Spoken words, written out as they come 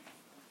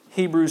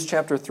Hebrews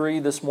chapter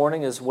 3 this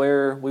morning is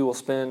where we will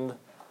spend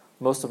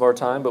most of our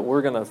time, but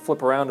we're going to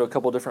flip around to a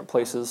couple different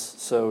places,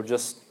 so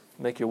just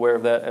make you aware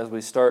of that as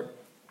we start.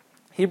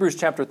 Hebrews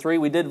chapter 3,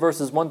 we did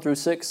verses 1 through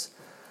 6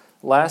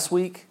 last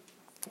week.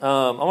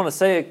 I want to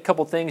say a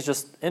couple things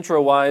just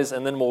intro-wise,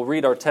 and then we'll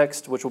read our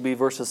text, which will be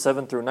verses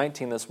 7 through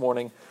 19 this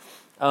morning.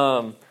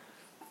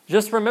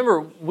 Just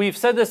remember, we've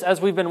said this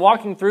as we've been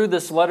walking through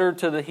this letter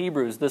to the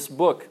Hebrews, this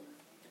book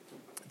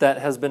that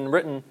has been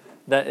written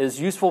that is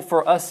useful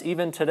for us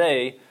even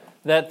today,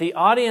 that the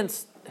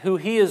audience who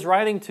he is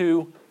writing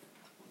to,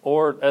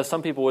 or as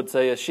some people would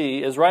say, a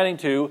she, is writing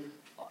to,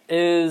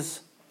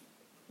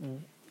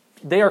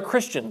 they are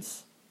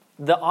Christians.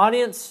 The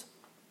audience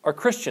are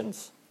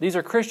Christians. These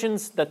are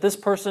Christians that this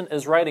person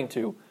is writing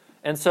to.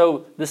 And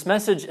so this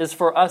message is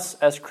for us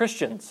as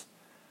Christians.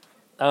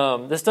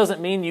 This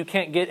doesn't mean you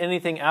can't get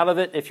anything out of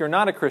it if you're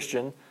not a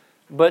Christian,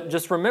 but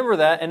just remember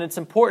that, and it's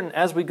important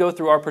as we go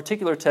through our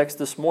particular text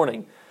this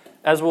morning.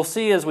 As we'll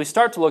see as we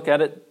start to look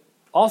at it,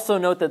 also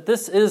note that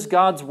this is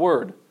God's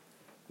Word.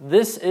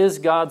 This is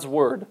God's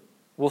Word.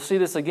 We'll see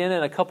this again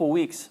in a couple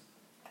weeks.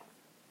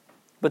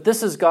 But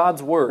this is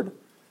God's Word.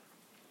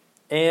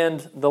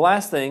 And the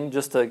last thing,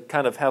 just to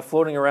kind of have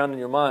floating around in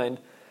your mind,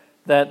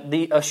 that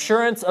the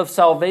assurance of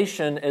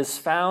salvation is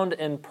found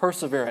in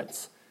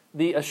perseverance.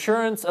 The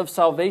assurance of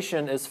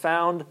salvation is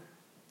found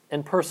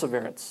in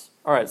perseverance.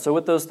 All right, so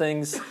with those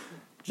things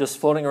just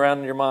floating around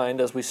in your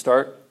mind as we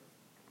start,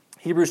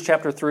 Hebrews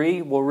chapter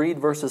 3, we'll read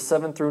verses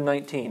 7 through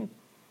 19. It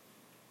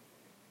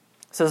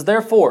says,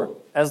 "Therefore,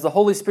 as the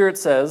Holy Spirit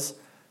says,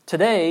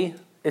 today,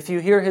 if you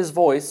hear His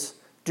voice,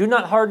 do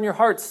not harden your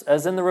hearts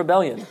as in the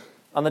rebellion,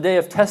 on the day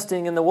of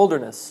testing in the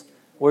wilderness,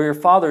 where your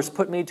fathers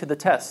put me to the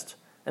test,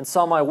 and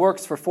saw my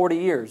works for 40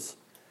 years.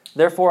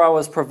 Therefore I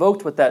was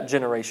provoked with that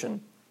generation,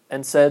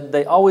 and said,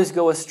 they always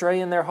go astray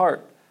in their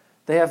heart.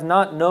 They have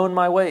not known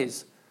my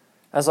ways.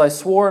 As I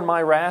swore in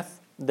my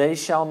wrath, they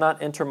shall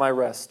not enter my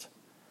rest.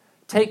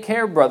 Take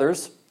care,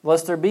 brothers,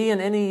 lest there be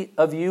in any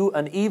of you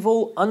an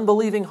evil,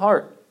 unbelieving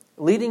heart,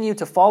 leading you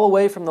to fall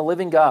away from the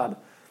living God.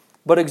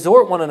 But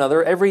exhort one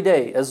another every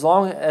day, as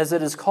long as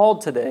it is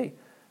called today,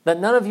 that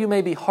none of you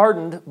may be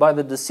hardened by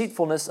the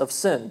deceitfulness of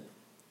sin.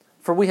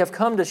 For we have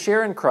come to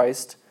share in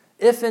Christ,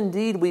 if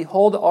indeed we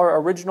hold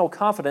our original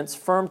confidence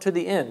firm to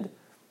the end.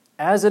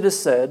 As it is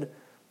said,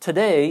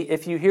 today,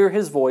 if you hear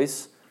His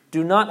voice,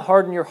 do not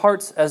harden your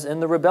hearts as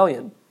in the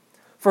rebellion.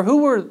 For who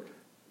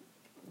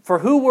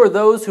were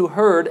those who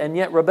heard and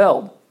yet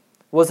rebelled?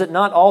 Was it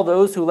not all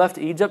those who left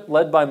Egypt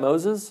led by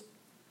Moses?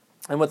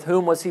 And with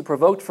whom was he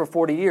provoked for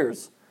 40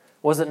 years?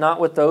 Was it not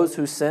with those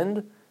who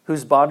sinned,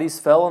 whose bodies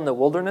fell in the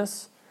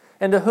wilderness?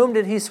 And to whom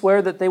did he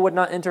swear that they would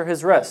not enter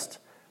his rest,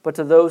 but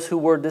to those who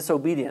were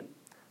disobedient?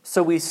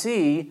 So we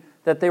see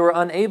that they were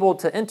unable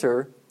to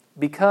enter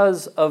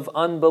because of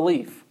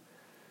unbelief."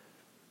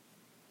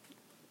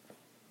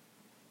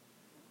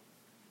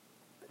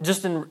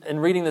 Just in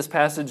reading this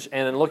passage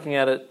and in looking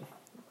at it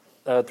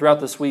throughout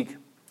this week,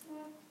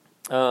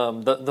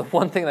 the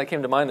one thing that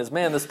came to mind is,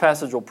 man, this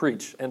passage will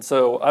preach. And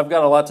so I've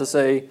got a lot to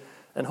say,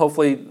 and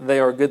hopefully they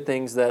are good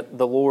things that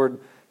the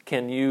Lord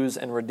can use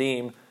and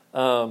redeem.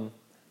 I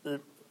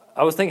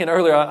was thinking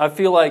earlier, I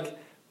feel like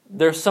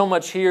there's so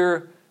much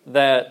here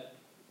that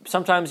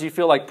sometimes you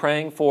feel like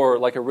praying for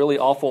like a really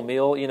awful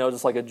meal,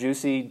 just like a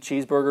juicy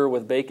cheeseburger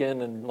with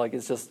bacon, and like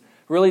it's just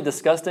really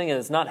disgusting and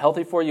it's not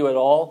healthy for you at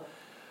all.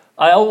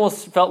 I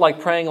almost felt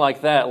like praying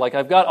like that. Like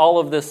I've got all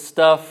of this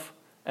stuff,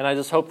 and I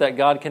just hope that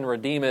God can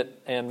redeem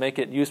it and make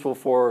it useful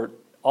for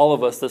all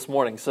of us this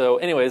morning. So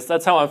anyways,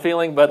 that's how I'm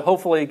feeling, but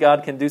hopefully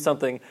God can do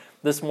something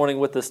this morning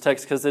with this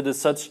text because it is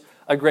such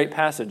a great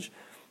passage.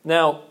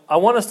 Now, I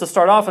want us to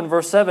start off in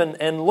verse 7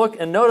 and look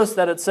and notice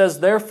that it says,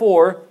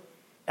 "Therefore,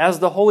 as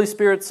the Holy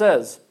Spirit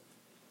says."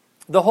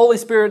 The Holy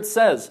Spirit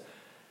says.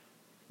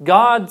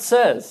 God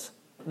says.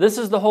 This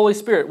is the Holy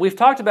Spirit. We've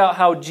talked about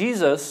how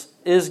Jesus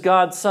is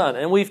God's Son,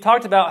 and we've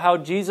talked about how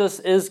Jesus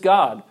is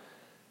God.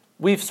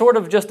 We've sort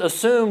of just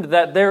assumed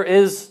that there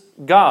is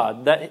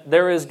God, that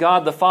there is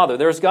God the Father.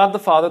 There's God the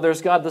Father,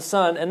 there's God the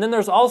Son, and then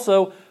there's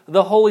also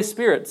the Holy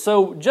Spirit.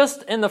 So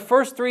just in the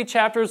first 3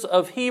 chapters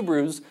of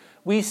Hebrews,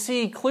 we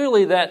see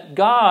clearly that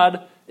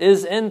God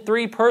is in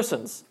 3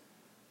 persons,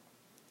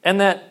 and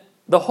that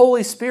the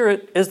Holy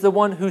Spirit is the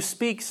one who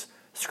speaks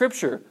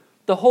Scripture.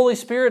 The Holy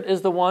Spirit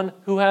is the one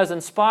who has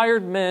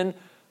inspired men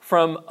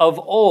from of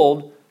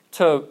old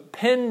to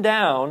pin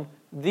down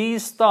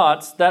these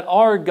thoughts that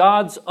are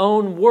God's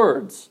own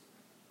words.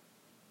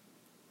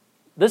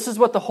 This is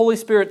what the Holy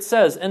Spirit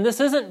says. And this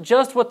isn't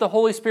just what the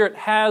Holy Spirit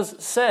has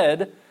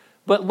said,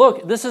 but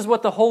look, this is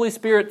what the Holy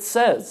Spirit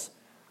says.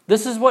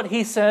 This is what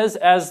He says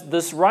as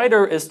this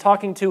writer is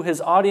talking to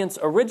his audience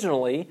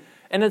originally,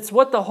 and it's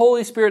what the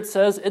Holy Spirit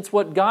says, it's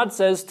what God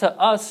says to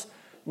us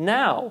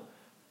now.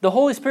 The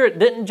Holy Spirit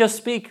didn't just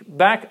speak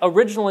back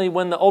originally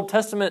when the Old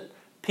Testament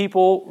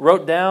people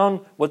wrote down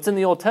what's in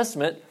the Old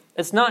Testament.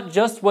 It's not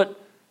just what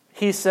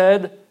He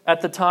said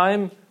at the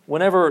time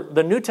whenever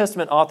the New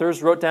Testament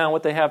authors wrote down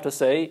what they have to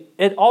say.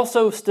 It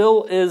also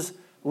still is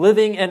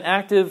living and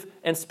active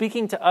and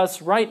speaking to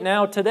us right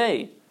now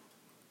today.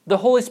 The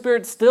Holy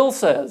Spirit still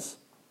says,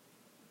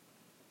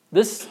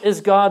 this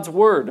is God's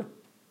word,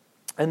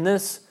 and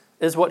this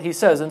is what he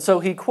says. And so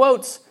he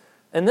quotes,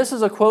 and this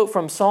is a quote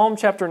from Psalm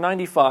chapter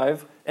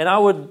 95, and I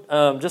would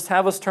just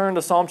have us turn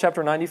to Psalm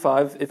chapter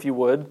 95, if you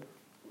would.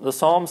 The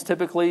Psalms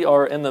typically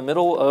are in the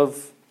middle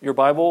of your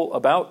Bible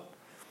about.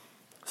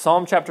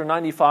 Psalm chapter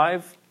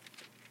 95,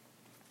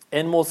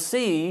 and we'll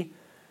see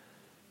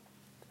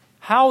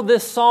how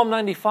this Psalm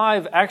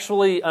 95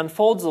 actually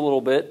unfolds a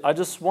little bit. I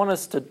just want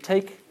us to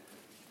take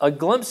a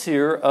glimpse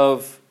here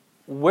of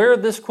where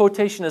this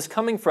quotation is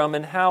coming from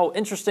and how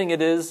interesting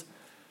it is.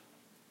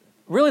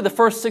 Really the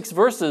first 6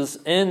 verses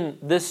in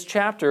this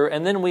chapter,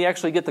 and then we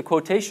actually get the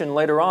quotation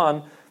later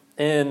on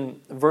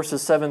in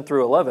verses 7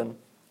 through 11.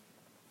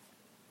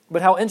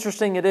 But how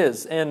interesting it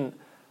is. And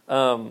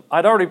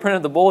I'd already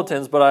printed the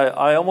bulletins, but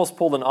I almost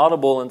pulled an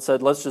audible and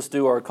said, let's just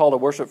do our call to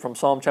worship from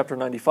Psalm chapter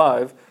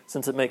 95,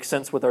 since it makes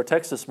sense with our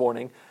text this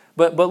morning.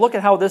 But look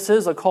at how this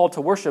is a call to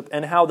worship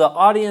and how the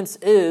audience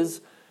is,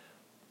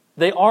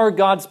 they are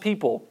God's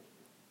people.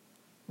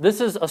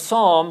 This is a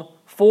psalm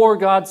for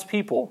God's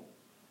people.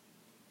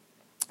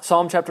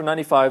 Psalm chapter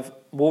 95,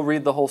 we'll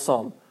read the whole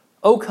psalm.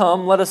 O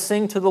come, let us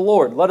sing to the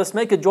Lord. Let us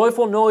make a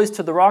joyful noise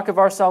to the rock of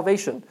our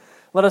salvation.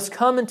 Let us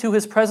come into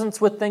his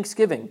presence with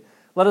thanksgiving.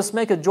 Let us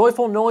make a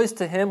joyful noise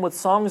to him with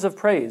songs of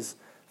praise.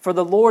 For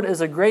the Lord is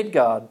a great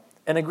God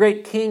and a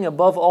great King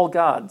above all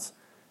gods.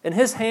 In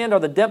his hand are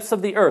the depths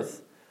of the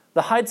earth.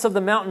 The heights of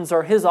the mountains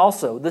are his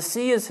also. The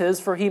sea is his,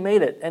 for he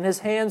made it, and his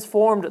hands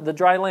formed the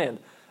dry land.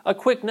 A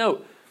quick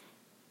note.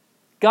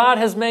 God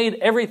has made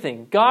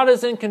everything. God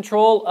is in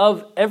control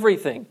of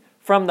everything.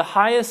 From the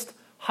highest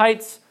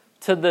heights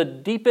to the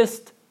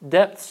deepest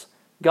depths,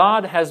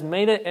 God has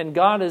made it, and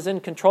God is in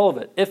control of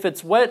it. If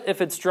it's wet, if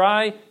it's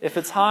dry, if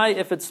it's high,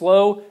 if it's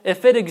low,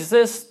 if it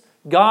exists,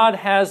 God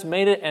has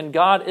made it, and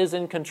God is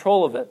in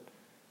control of it.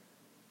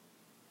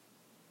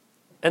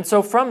 And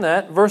so from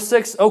that, verse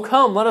 6, O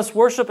come, let us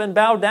worship and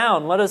bow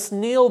down. Let us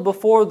kneel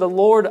before the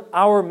Lord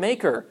our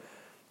Maker.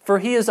 For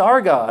he is our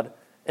God,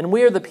 and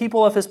we are the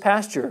people of his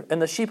pasture, and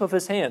the sheep of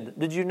his hand.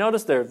 Did you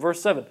notice there,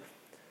 verse 7?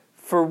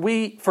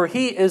 For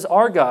he is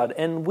our God,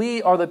 and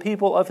we are the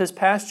people of his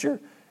pasture,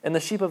 and the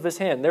sheep of his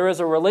hand. There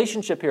is a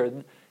relationship here.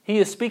 He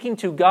is speaking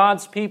to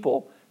God's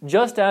people,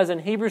 just as in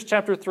Hebrews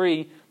chapter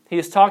 3, he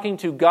is talking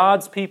to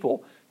God's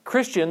people.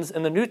 Christians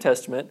in the New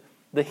Testament,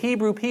 the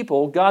Hebrew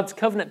people, God's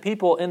covenant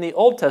people in the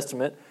Old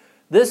Testament,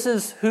 this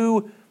is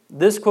who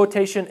this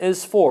quotation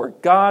is for,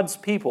 God's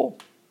people.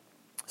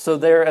 So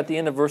there at the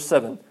end of verse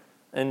 7,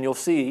 and you'll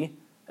see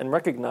and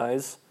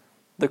recognize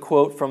the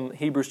quote from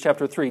Hebrews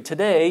chapter 3.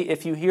 Today,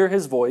 if you hear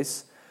his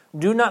voice,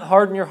 do not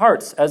harden your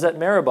hearts as at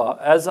Meribah,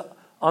 as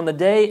on the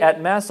day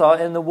at Massah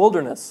in the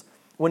wilderness,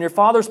 when your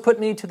fathers put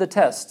me to the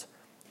test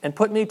and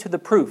put me to the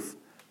proof,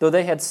 though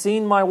they had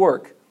seen my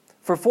work.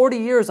 For 40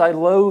 years I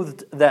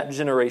loathed that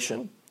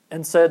generation,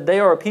 and said, they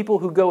are a people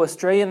who go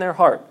astray in their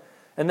heart,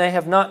 and they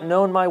have not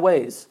known my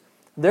ways.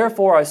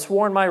 Therefore I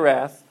swore in my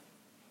wrath,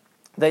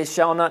 they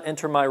shall not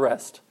enter my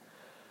rest.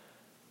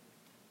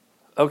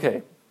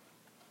 Okay.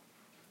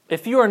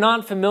 If you are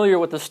not familiar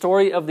with the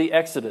story of the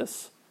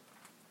Exodus,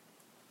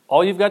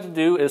 all you've got to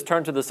do is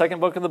turn to the second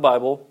book of the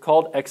Bible,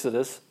 called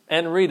Exodus,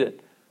 and read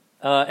it.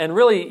 And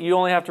really, you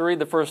only have to read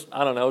the first,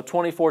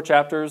 24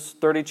 chapters,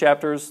 30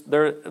 chapters.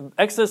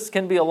 Exodus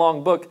can be a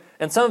long book.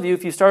 And some of you,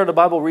 if you started a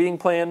Bible reading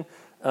plan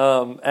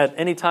at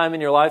any time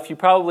in your life, you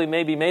probably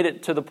maybe made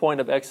it to the point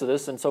of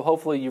Exodus, and so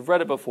hopefully you've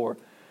read it before.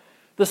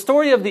 The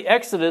story of the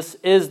Exodus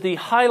is the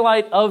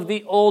highlight of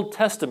the Old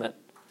Testament.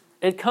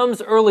 It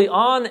comes early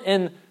on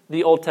in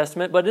the Old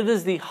Testament, but it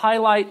is the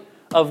highlight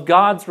of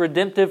God's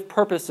redemptive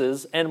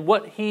purposes and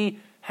what he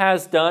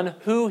has done,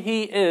 who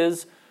he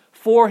is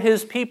for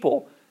his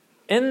people.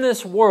 In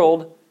this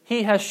world,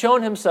 he has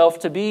shown himself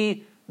to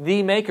be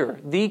the maker,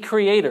 the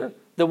creator,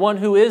 the one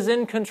who is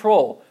in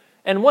control.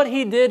 And what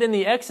he did in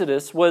the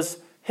Exodus was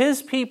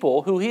his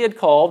people, who he had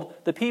called,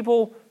 the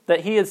people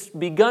that he has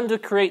begun to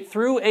create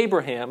through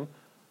Abraham,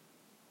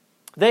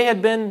 they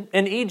had been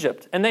in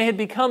Egypt and they had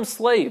become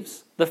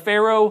slaves. The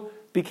Pharaoh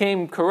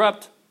became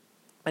corrupt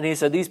and he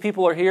said, these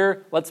people are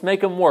here, let's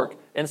make them work.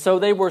 And so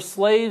they were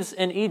slaves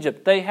in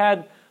Egypt. They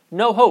had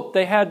no hope.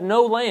 They had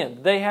no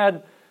land. They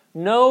had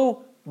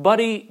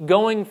nobody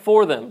going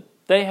for them.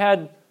 They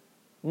had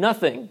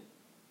nothing.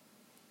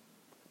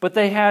 But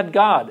they had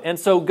God. And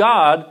so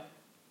God,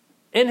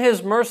 in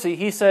his mercy,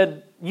 he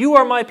said, you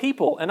are my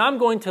people, and I'm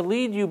going to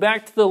lead you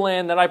back to the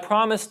land that I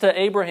promised to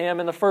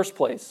Abraham in the first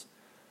place.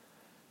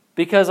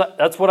 Because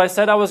that's what I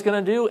said I was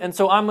going to do, and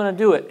so I'm going to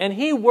do it. And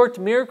he worked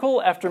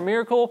miracle after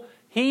miracle.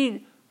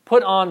 He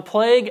put on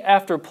plague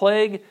after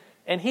plague,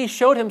 and he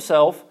showed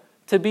himself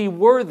to be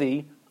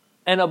worthy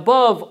and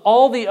above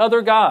all the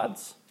other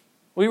gods.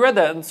 We read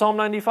that in Psalm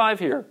 95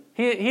 here.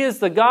 He is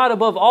the God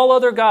above all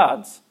other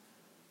gods.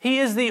 He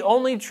is the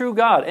only true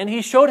God, and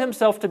he showed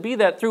himself to be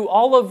that through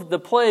all of the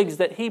plagues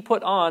that he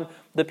put on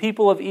the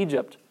people of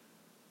Egypt.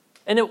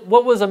 And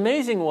what was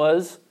amazing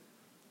was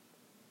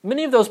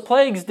Many of those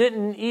plagues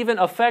didn't even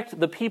affect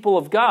the people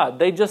of God.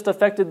 They just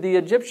affected the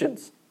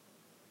Egyptians.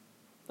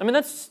 I mean,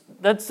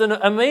 that's an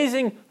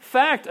amazing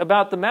fact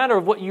about the matter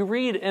of what you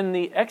read in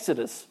the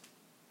Exodus.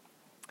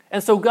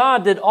 And so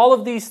God did all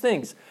of these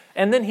things.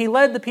 And then he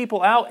led the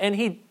people out and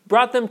he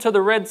brought them to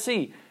the Red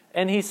Sea.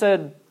 And he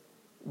said,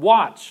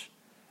 watch.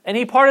 And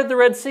he parted the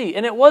Red Sea.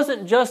 And it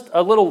wasn't just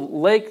a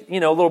little lake, a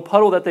little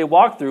puddle that they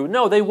walked through.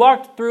 No, they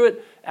walked through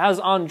it as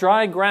on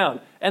dry ground.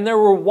 And there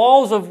were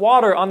walls of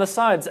water on the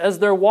sides as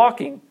they're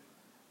walking.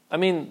 I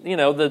mean,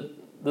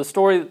 the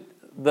story,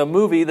 the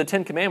movie, The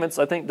Ten Commandments,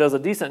 I think does a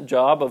decent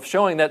job of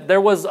showing that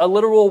there was a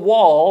literal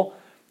wall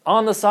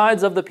on the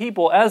sides of the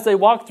people as they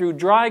walked through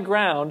dry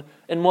ground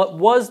in what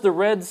was the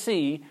Red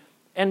Sea.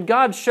 And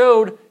God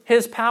showed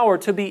his power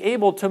to be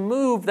able to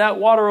move that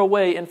water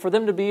away and for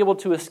them to be able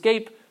to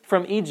escape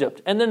from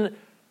Egypt. And then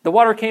the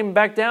water came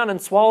back down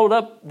and swallowed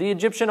up the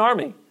Egyptian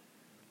army.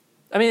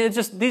 I mean,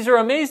 these are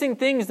amazing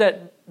things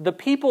that the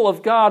people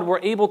of God were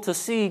able to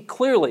see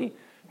clearly.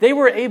 They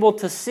were able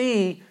to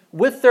see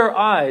with their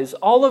eyes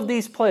all of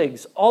these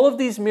plagues, all of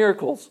these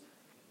miracles.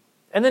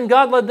 And then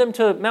God led them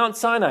to Mount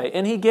Sinai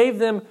and he gave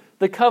them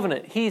the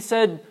covenant. He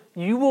said,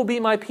 you will be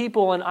my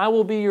people and I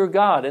will be your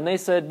God. And they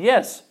said,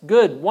 yes,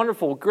 good,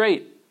 wonderful,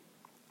 great.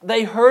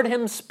 They heard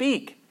him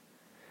speak.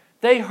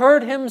 They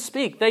heard him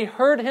speak. They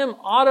heard him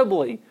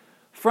audibly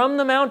from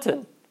the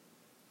mountain.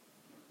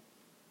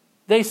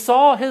 They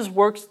saw his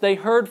works. They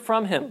heard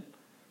from him.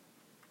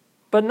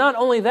 But not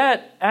only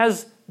that,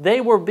 as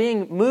they were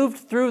being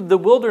moved through the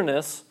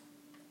wilderness,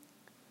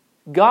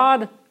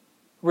 God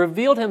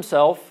revealed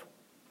himself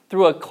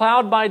through a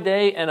cloud by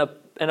day and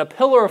a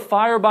pillar of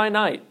fire by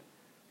night.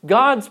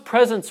 God's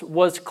presence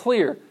was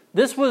clear.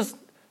 These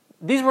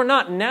were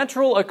not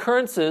natural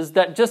occurrences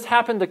that just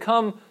happened to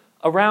come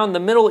around the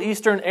Middle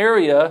Eastern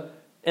area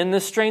in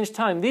this strange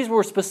time. These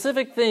were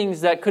specific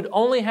things that could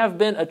only have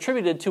been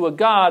attributed to a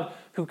God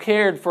who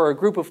cared for a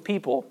group of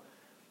people.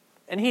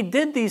 And he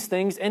did these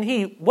things, and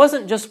he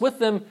wasn't just with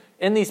them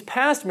in these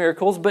past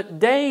miracles, but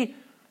day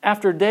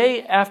after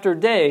day after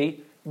day,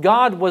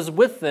 God was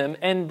with them,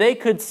 and they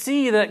could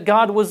see that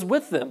God was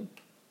with them.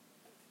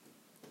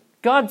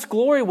 God's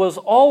glory was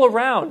all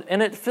around,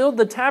 and it filled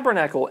the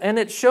tabernacle, and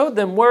it showed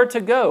them where to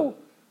go.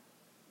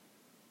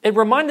 It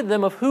reminded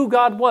them of who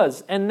God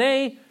was, and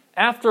they,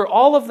 after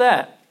all of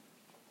that,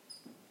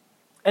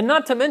 and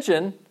not to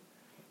mention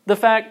the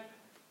fact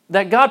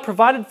that God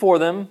provided for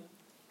them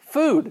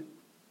food.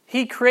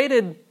 He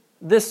created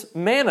this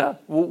manna.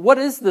 What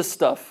is this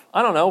stuff?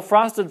 I don't know,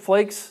 Frosted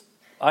Flakes.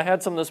 I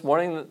had some this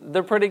morning.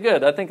 They're pretty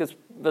good. I think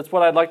that's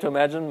what I'd like to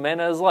imagine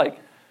manna is like.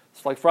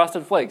 It's like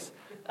Frosted Flakes.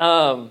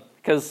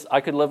 Because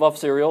I could live off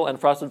cereal, and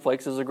Frosted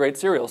Flakes is a great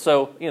cereal.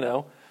 So,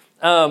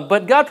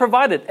 but God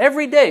provided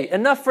every day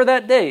enough for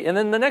that day, and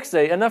then the next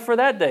day enough for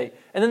that day,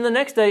 and then the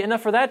next day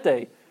enough for that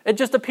day. It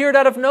just appeared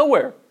out of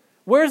nowhere.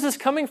 Where is this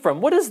coming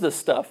from? What is this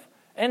stuff?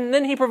 And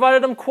then he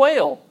provided them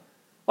quail.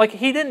 Like,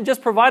 he didn't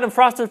just provide them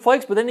Frosted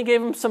Flakes, but then he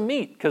gave them some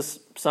meat,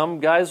 because some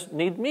guys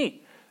need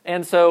meat.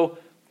 And so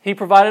he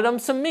provided them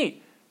some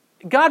meat.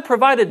 God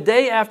provided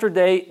day after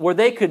day where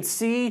they could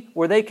see,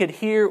 where they could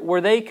hear,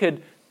 where they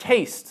could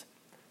taste.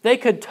 They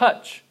could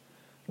touch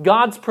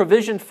God's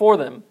provision for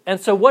them. And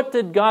so what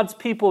did God's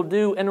people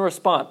do in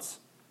response?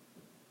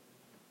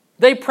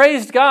 They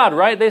praised God,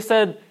 right? They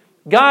said,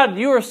 God,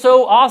 you are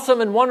so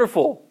awesome and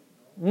wonderful.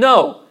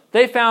 No,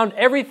 they found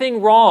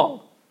everything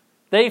wrong.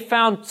 They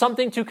found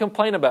something to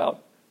complain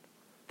about.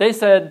 They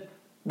said,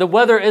 the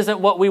weather isn't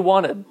what we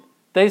wanted.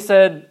 They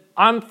said,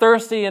 I'm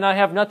thirsty and I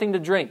have nothing to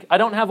drink. I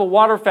don't have a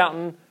water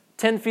fountain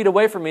 10 feet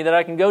away from me that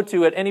I can go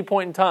to at any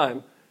point in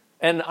time.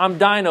 And I'm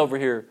dying over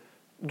here.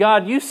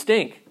 God, you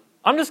stink.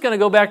 I'm just going to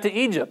go back to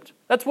Egypt.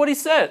 That's what he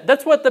said.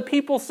 That's what the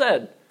people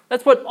said.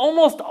 That's what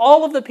almost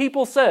all of the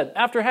people said.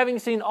 After having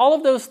seen all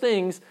of those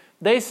things,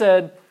 they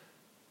said,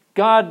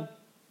 God,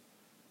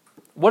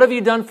 what have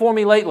you done for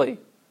me lately?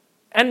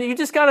 And you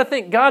just got to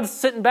think, God's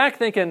sitting back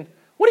thinking,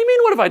 what do you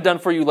mean, what have I done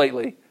for you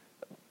lately?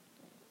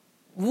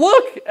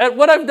 Look at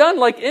what I've done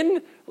like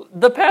in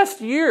the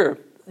past year,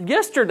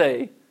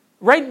 yesterday,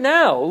 right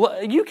now.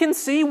 You can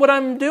see what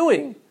I'm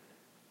doing.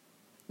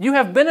 You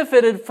have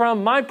benefited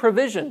from my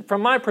provision,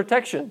 from my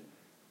protection.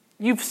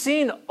 You've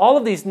seen all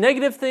of these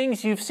negative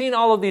things. You've seen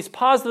all of these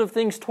positive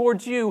things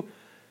towards you.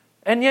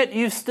 And yet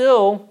you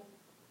still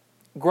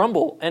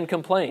grumble and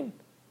complain.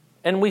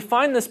 And we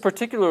find this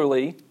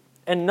particularly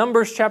in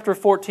Numbers chapter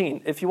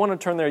 14. If you want to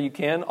turn there, you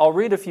can. I'll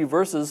read a few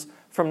verses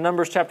from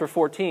Numbers chapter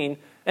 14.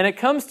 And it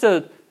comes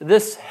to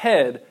this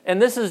head.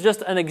 And this is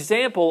just an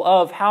example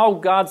of how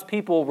God's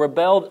people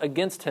rebelled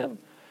against him.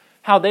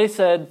 How they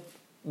said,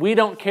 we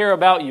don't care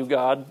about you,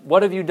 God.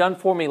 What have you done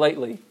for me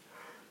lately?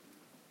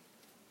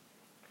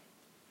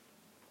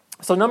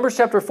 So Numbers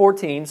chapter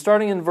 14,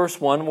 starting in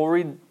verse 1, we'll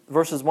read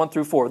verses 1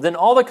 through 4. Then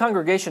all the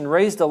congregation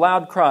raised a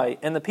loud cry,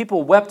 and the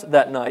people wept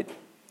that night.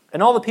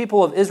 And all the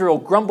people of Israel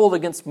grumbled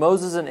against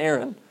Moses and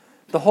Aaron.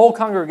 The whole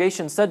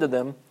congregation said to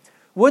them,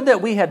 would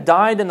that we had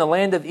died in the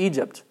land of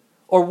Egypt,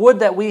 or would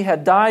that we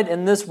had died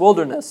in this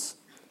wilderness.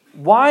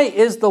 Why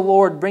is the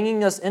Lord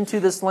bringing us into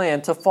this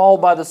land to fall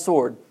by the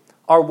sword?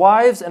 Our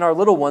wives and our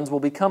little ones will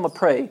become a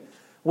prey.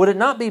 Would it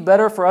not be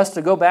better for us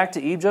to go back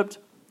to Egypt?"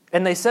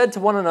 And they said to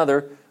one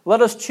another,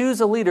 "Let us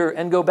choose a leader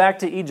and go back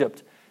to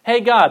Egypt." Hey,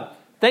 God,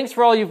 thanks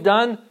for all you've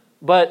done,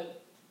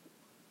 but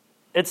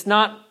it's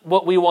not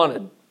what we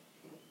wanted.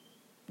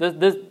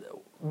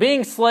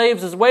 Being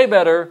slaves is way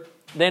better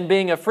than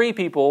being a free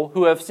people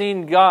who have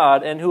seen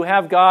God and who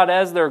have God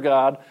as their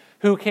God,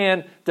 who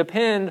can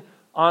depend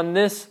on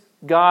this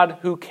God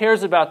who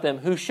cares about them,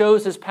 who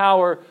shows His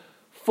power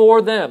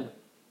for them,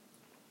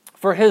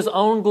 for His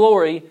own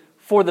glory,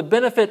 for the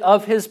benefit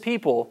of His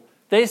people.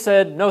 They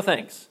said, "No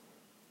thanks.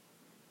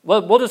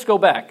 We'll just go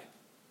back.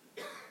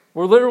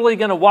 We're literally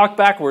going to walk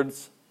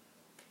backwards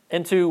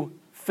into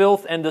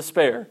filth and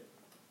despair,"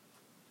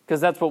 because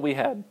that's what we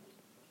had.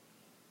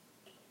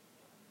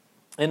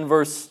 In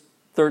verse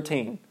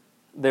 13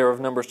 there of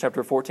Numbers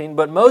chapter 14,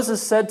 "But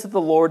Moses said to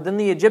the Lord, 'Then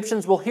the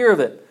Egyptians will hear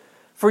of it,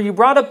 for you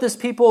brought up this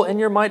people in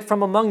your might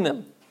from among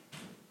them.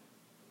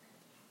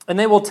 And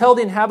they will tell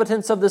the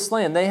inhabitants of this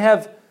land, they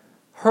have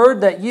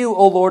heard that you,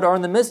 O Lord, are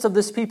in the midst of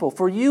this people.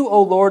 For you,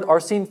 O Lord, are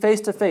seen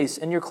face to face,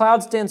 and your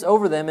cloud stands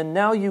over them, and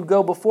now you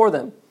go before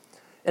them,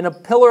 in a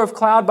pillar of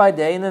cloud by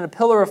day, and in a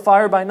pillar of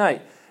fire by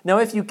night. Now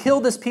if you kill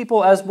this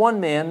people as one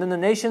man, then the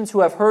nations who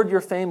have heard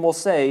your fame will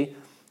say,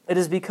 it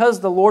is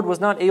because the Lord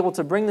was not able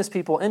to bring this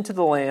people into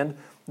the land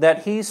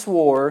that He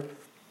swore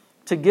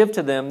to give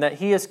to them, that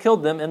He has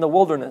killed them in the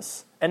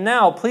wilderness. And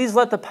now, please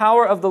let the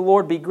power of the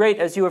Lord be great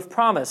as you have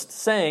promised,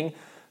 saying,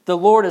 the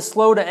Lord is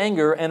slow to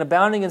anger and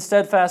abounding in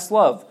steadfast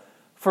love,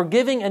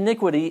 forgiving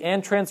iniquity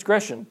and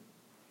transgression.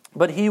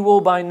 But He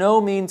will by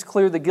no means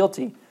clear the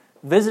guilty,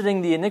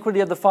 visiting the iniquity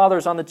of the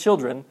fathers on the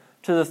children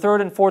to the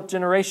third and fourth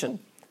generation.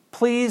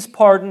 Please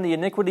pardon the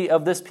iniquity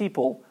of this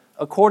people,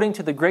 according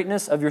to the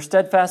greatness of your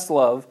steadfast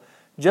love,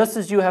 just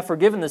as you have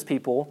forgiven this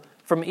people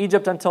from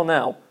Egypt until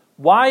now."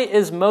 Why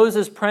is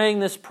Moses praying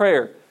this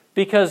prayer?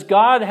 Because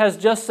God has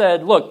just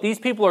said, look, these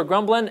people are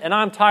grumbling and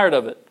I'm tired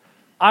of it.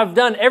 I've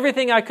done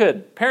everything I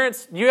could.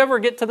 Parents, do you ever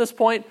get to this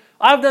point?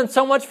 I've done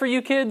so much for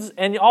you kids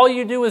and all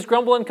you do is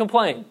grumble and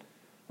complain.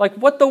 Like,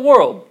 what the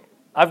world?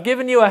 I've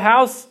given you a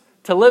house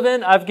to live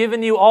in. I've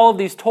given you all of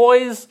these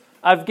toys.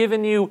 I've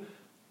given you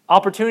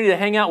opportunity to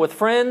hang out with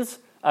friends.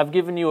 I've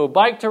given you a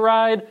bike to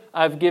ride.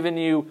 I've given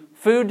you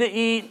food to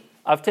eat.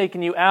 I've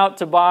taken you out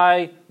to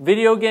buy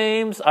video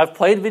games. I've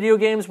played video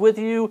games with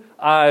you.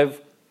 I've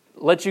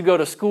let you go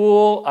to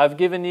school. I've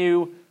given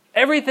you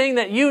everything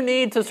that you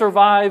need to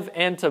survive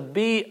and to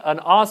be an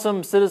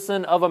awesome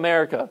citizen of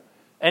America.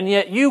 And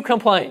yet you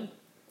complain.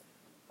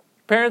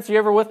 Parents, are you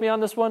ever with me on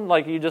this one?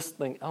 Like, you just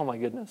think, oh my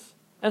goodness.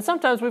 And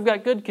sometimes we've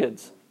got good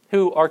kids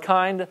who are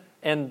kind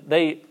and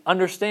they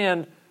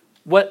understand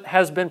what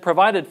has been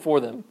provided for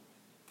them.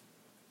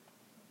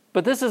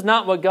 But this is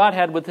not what God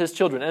had with His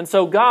children. And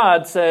so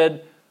God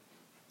said,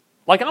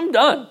 like, I'm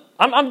done.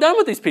 I'm done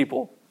with these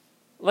people.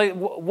 Like,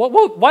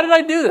 why did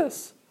I do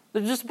this?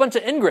 They're just a bunch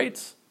of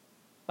ingrates.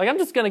 Like, I'm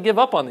just going to give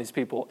up on these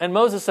people. And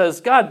Moses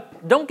says, God,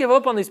 don't give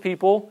up on these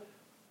people,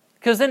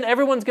 because then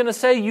everyone's going to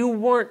say you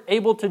weren't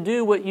able to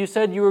do what you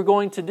said you were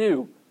going to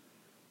do.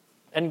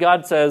 And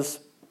God says,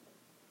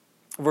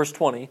 verse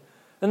 20,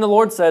 "Then the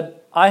Lord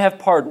said, I have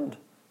pardoned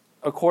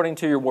according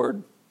to your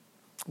word.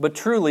 But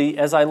truly,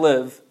 as I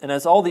live, and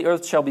as all the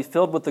earth shall be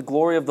filled with the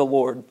glory of the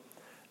Lord,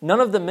 none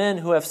of the men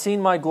who have seen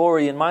my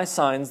glory and my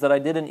signs that I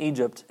did in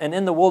Egypt and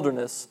in the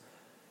wilderness,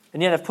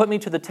 and yet have put me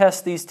to the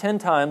test these 10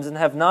 times and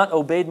have not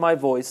obeyed my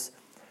voice,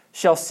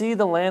 shall see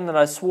the land that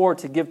I swore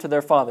to give to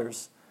their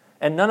fathers,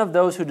 and none of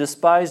those who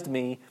despised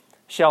me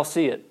shall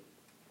see it."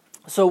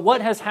 So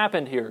what has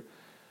happened here?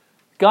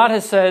 God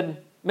has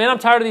said, man, I'm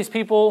tired of these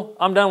people.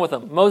 I'm done with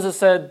them. Moses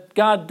said,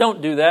 God,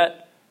 don't do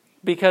that,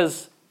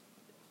 because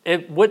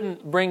it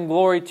wouldn't bring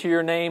glory to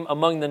your name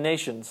among the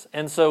nations.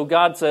 And so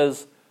God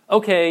says,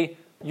 okay,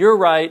 you're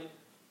right.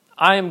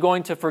 I am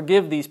going to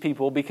forgive these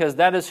people because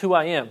that is who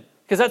I am.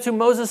 Because that's who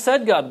Moses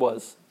said God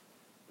was.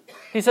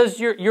 He says,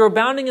 you're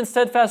abounding in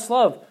steadfast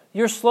love.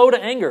 You're slow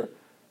to anger.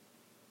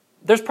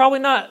 There's probably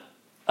not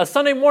a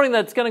Sunday morning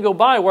that's going to go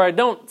by where I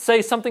don't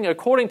say something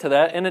according to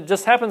that, and it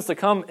just happens to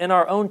come in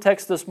our own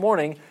text this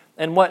morning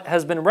and what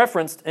has been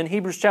referenced in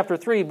Hebrews chapter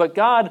 3. But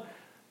God,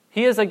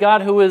 He is a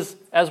God who is,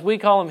 as we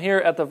call Him here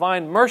at the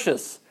Vine,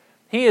 merciless.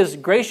 He is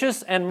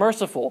gracious and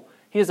merciful.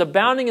 He is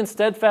abounding in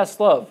steadfast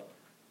love.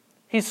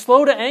 He's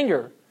slow to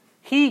anger.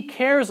 He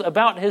cares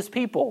about His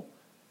people.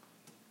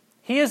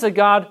 He is a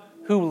God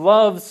who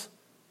loves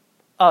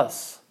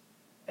us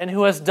and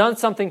who has done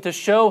something to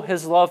show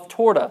His love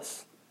toward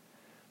us.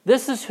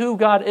 This is who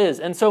God is.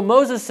 And so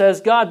Moses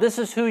says, God, this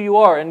is who you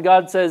are. And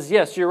God says,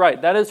 yes, you're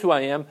right. That is who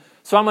I am.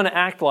 So I'm going to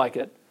act like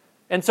it.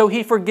 And so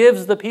He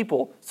forgives the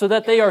people so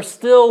that they are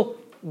still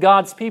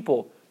God's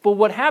people. But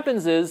what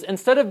happens is,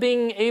 instead of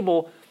being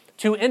able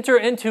to enter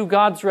into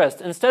God's rest,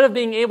 instead of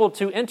being able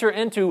to enter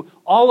into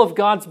all of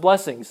God's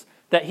blessings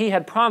that He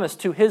had promised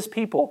to His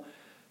people,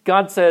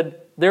 God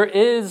said, there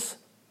is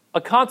a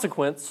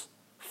consequence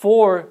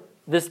for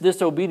this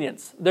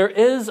disobedience. There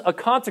is a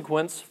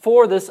consequence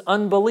for this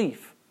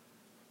unbelief.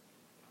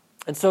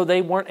 And so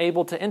they weren't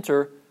able to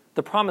enter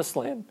the promised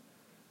land.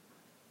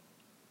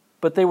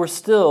 But they were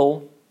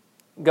still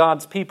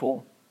God's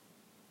people.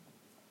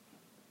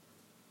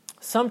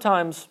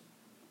 Sometimes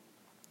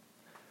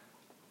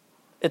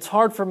it's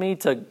hard for me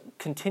to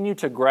continue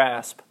to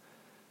grasp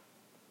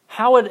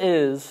how it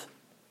is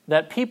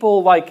that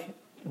people like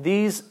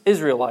these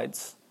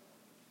Israelites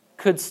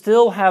could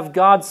still have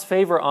God's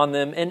favor on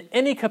them in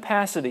any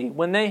capacity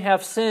when they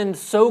have sinned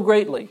so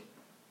greatly.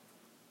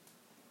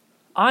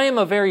 I am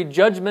a very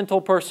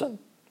judgmental person.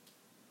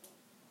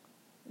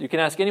 You can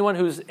ask anyone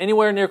who's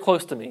anywhere near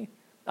close to me.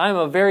 I am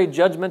a very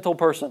judgmental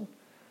person.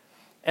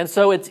 And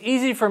so it's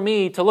easy for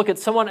me to look at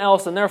someone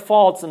else and their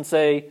faults and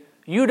say,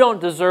 you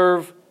don't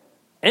deserve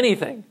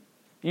anything.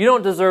 You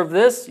don't deserve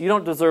this, you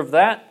don't deserve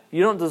that,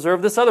 you don't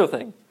deserve this other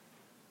thing.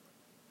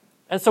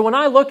 And so when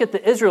I look at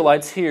the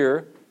Israelites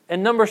here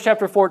in Numbers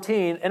chapter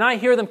 14, and I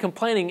hear them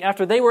complaining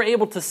after they were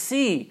able to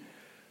see,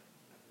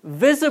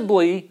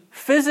 visibly,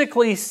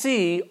 physically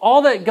see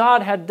all that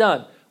God had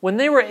done, when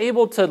they were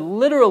able to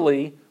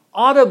literally,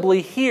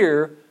 audibly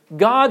hear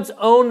God's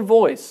own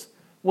voice,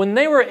 when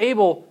they were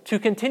able to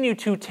continue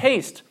to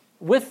taste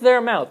with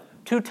their mouth,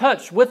 to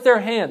touch with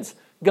their hands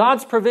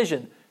God's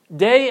provision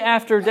day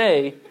after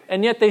day,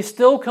 and yet they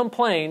still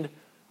complained,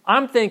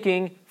 I'm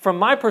thinking, from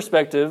my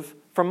perspective,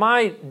 from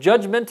my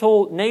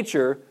judgmental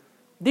nature,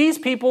 these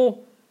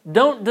people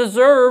don't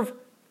deserve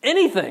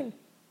anything.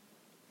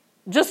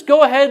 Just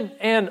go ahead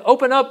and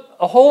open up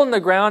a hole in the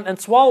ground and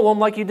swallow them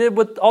like you did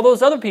with all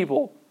those other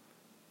people.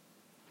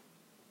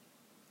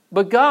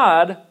 But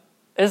God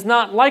is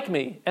not like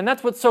me. And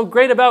that's what's so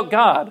great about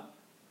God,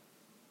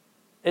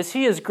 is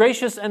He is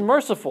gracious and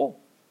merciful.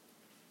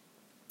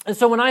 And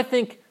so when I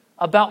think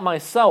about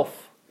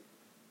myself,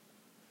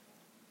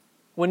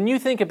 when you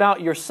think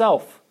about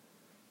yourself,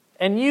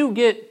 and you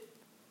get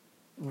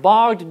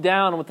bogged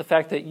down with the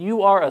fact that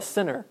you are a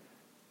sinner,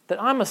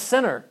 that I'm a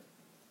sinner,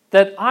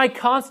 that I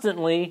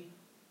constantly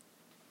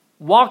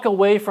walk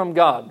away from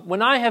God,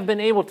 when I have been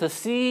able to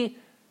see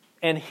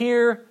and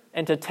hear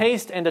and to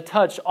taste and to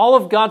touch all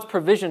of God's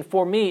provision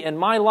for me in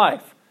my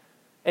life,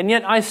 and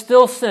yet I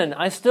still sin,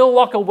 I still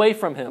walk away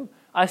from Him,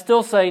 I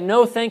still say,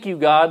 no thank you,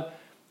 God,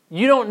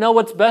 you don't know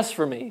what's best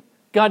for me.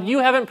 God, you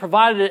haven't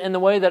provided it in the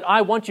way that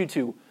I want you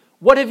to.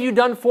 What have you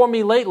done for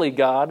me lately,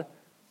 God?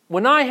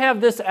 When I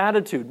have this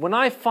attitude, when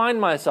I find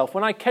myself,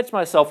 when I catch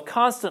myself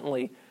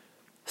constantly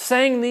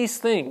saying these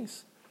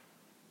things,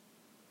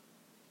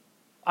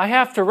 I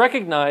have to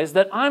recognize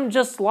that I'm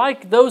just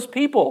like those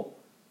people.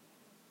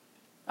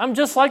 I'm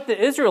just like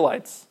the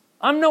Israelites.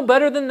 I'm no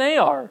better than they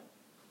are.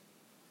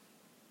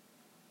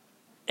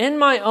 In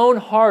my own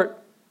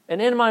heart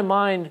and in my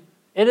mind,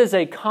 it is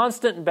a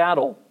constant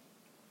battle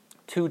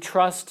to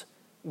trust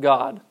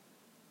God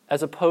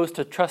as opposed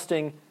to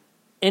trusting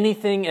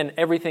anything and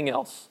everything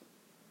else.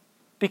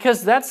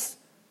 Because that's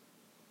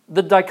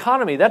the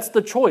dichotomy, that's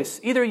the choice.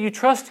 Either you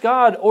trust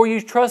God or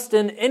you trust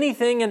in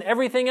anything and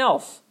everything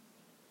else.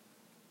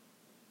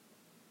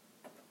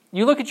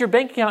 You look at your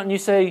bank account and you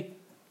say,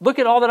 look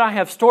at all that I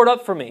have stored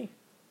up for me,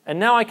 and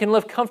now I can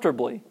live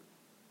comfortably.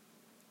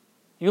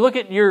 You look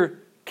at your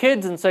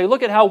kids and say,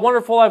 look at how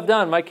wonderful I've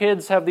done. My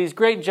kids have these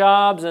great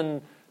jobs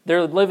and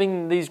they're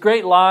living these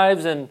great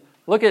lives, and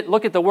look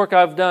at the work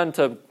I've done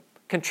to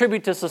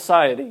contribute to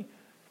society.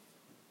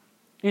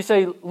 You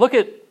say, look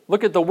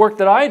at the work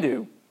that I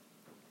do.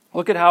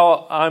 Look at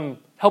how I'm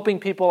helping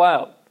people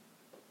out.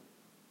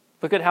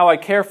 Look at how I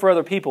care for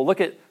other people.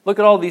 Look at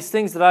all these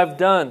things that I've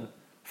done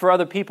for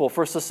other people,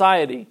 for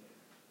society.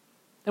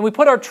 And we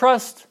put our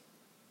trust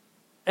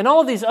in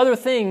all of these other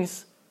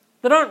things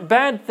that aren't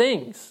bad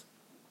things,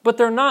 but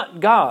they're not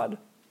God.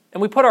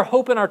 And we put our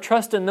hope and our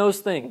trust in those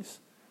things.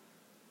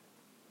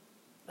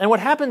 And what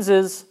happens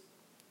is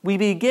we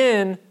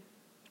begin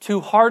to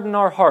harden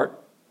our heart.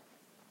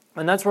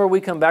 And that's where we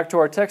come back to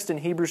our text in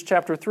Hebrews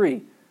chapter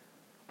 3.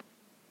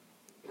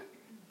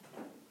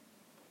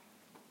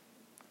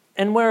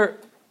 And where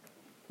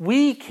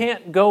we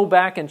can't go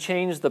back and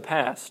change the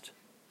past.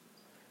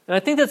 And I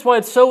think that's why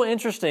it's so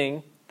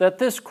interesting that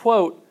this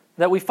quote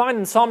that we find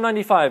in Psalm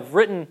 95,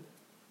 written,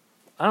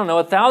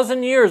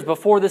 1,000 years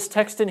before this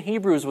text in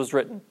Hebrews was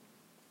written,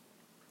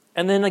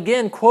 and then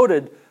again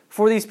quoted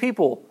for these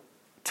people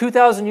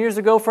 2,000 years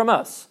ago from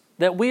us,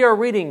 that we are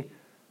reading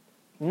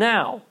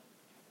now,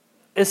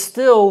 is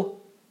still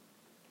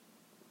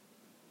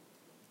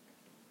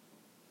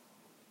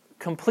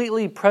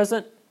completely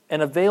present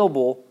and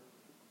available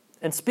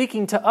and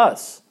speaking to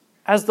us,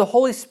 as the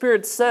Holy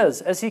Spirit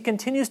says, as He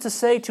continues to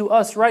say to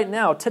us right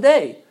now,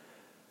 today,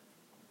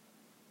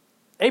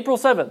 April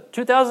 7th,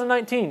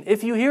 2019,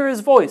 if you hear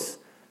His voice,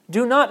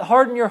 do not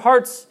harden your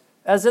hearts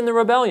as in the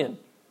rebellion.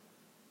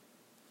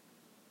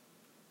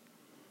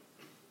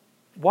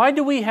 Why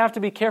do we have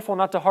to be careful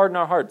not to harden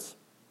our hearts?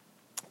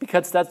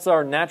 Because that's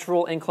our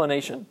natural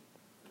inclination.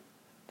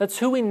 That's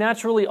who we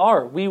naturally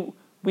are.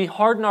 We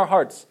harden our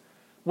hearts.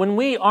 When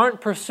we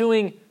aren't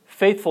pursuing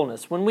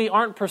faithfulness, when we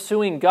aren't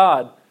pursuing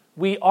God,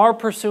 we are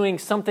pursuing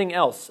something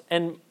else.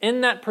 And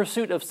in that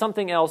pursuit of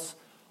something else,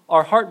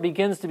 our heart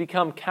begins to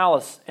become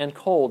callous and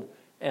cold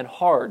and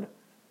hard.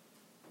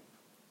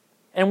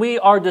 And we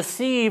are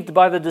deceived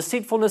by the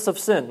deceitfulness of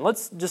sin.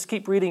 Let's just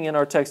keep reading in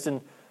our text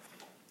in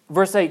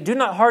verse 8. Do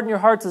not harden your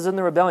hearts as in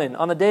the rebellion,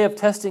 on the day of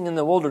testing in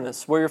the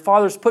wilderness, where your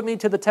fathers put me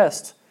to the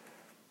test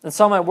and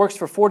saw my works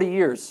for 40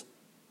 years.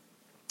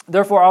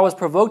 Therefore I was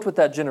provoked with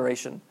that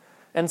generation,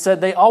 and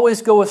said, they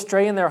always go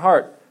astray in their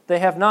heart. They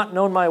have not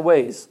known my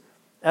ways.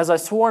 As I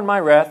swore in my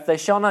wrath, they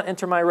shall not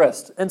enter my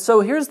rest. And so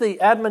here's the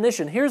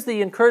admonition, here's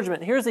the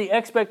encouragement, here's the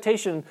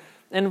expectation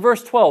in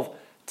verse 12.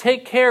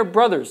 Take care,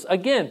 brothers.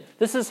 Again,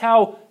 this is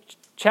how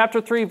chapter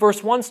 3,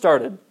 verse 1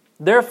 started.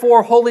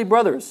 Therefore, holy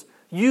brothers,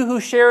 you who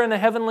share in the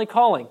heavenly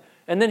calling.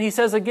 And then he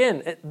says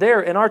again, there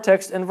in our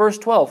text in verse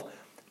 12,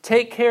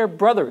 take care,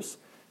 brothers.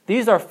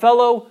 These are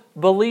fellow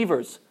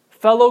believers,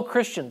 fellow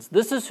Christians.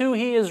 This is who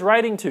he is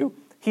writing to.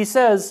 He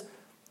says,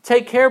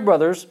 take care,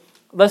 brothers,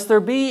 lest there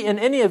be in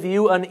any of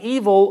you an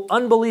evil,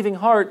 unbelieving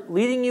heart,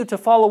 leading you to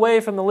fall away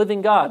from the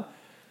living God.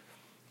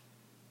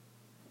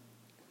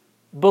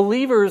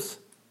 Believers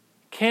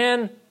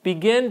can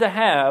begin to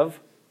have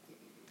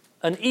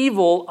an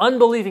evil,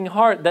 unbelieving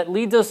heart that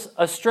leads us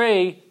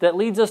astray, that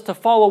leads us to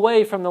fall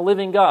away from the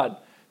living God.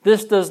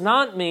 This does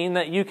not mean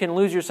that you can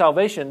lose your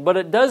salvation, but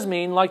it does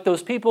mean, like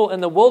those people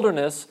in the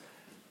wilderness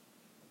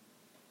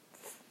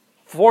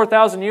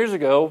 4,000 years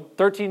ago,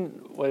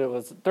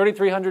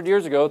 3,300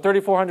 years ago,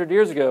 3,400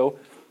 years ago,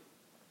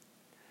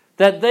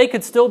 that they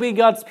could still be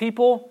God's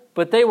people,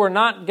 but they were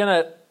not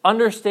going to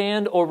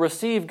understand or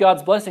receive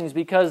God's blessings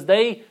because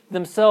they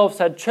themselves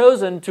had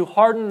chosen to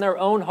harden their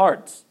own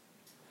hearts.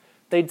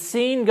 They'd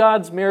seen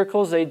God's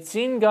miracles, they'd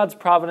seen God's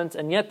providence,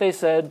 and yet they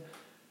said,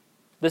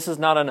 this is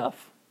not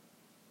enough.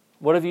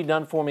 What have you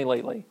done for me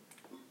lately?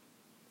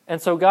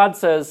 And so God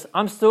says,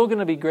 I'm still going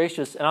to be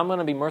gracious and I'm going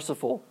to be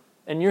merciful,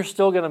 and you're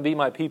still going to be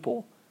my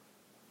people.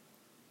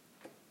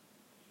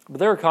 But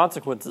there are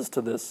consequences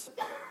to this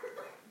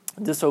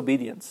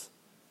disobedience.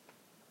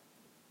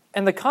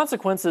 And the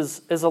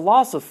consequences is a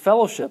loss of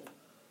fellowship.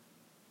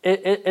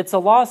 It's a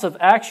loss of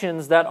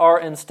actions that are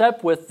in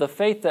step with the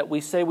faith that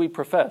we say we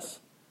profess.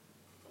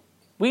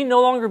 We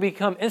no longer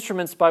become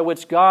instruments by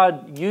which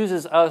God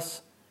uses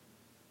us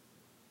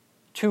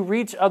to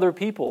reach other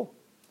people,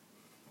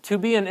 to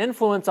be an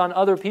influence on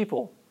other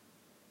people,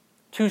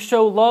 to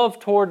show love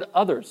toward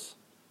others.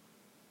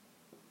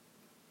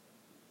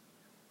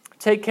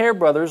 Take care,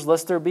 brothers,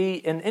 lest there be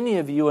in any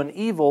of you an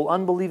evil,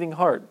 unbelieving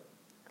heart,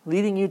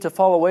 leading you to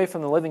fall away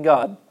from the living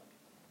God.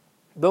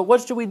 But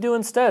what should we do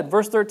instead?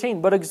 Verse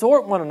 13, but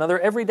exhort one another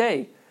every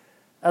day,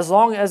 as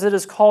long as it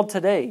is called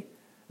today,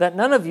 that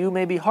none of you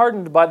may be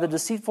hardened by the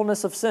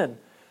deceitfulness of sin.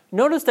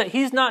 Notice that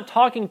he's not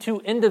talking to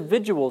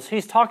individuals.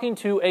 He's talking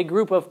to a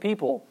group of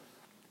people.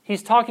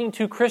 He's talking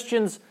to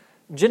Christians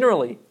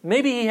generally.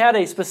 Maybe he had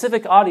a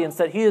specific audience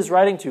that he is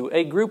writing to,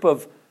 a group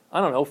of,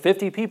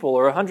 50 people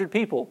or 100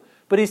 people.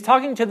 But he's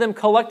talking to them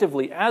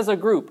collectively as a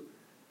group.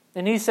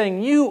 And he's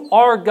saying, you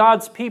are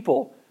God's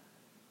people.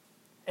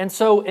 And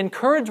so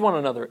encourage one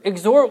another,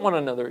 exhort one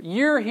another.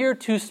 You're here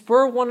to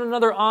spur one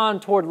another on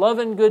toward love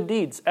and good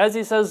deeds, as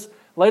he says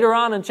later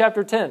on in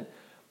chapter 10.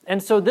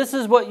 And so this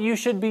is what you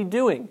should be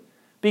doing,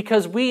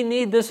 because we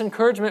need this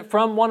encouragement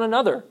from one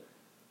another.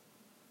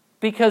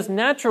 Because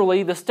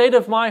naturally, the state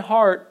of my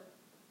heart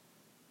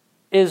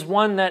is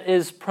one that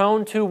is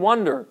prone to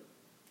wonder.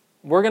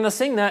 We're going to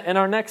sing that in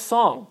our next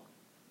song.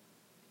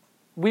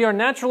 We are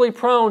naturally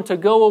prone to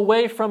go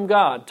away from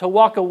God, to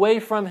walk away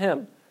from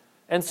Him.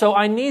 And so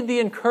I need the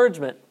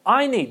encouragement.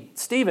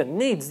 Stephen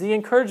needs the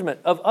encouragement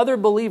of other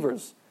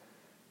believers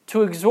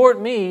to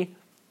exhort me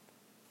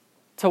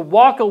to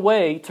walk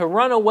away, to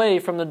run away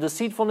from the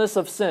deceitfulness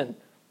of sin,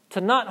 to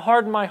not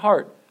harden my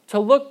heart, to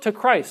look to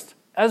Christ.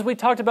 As we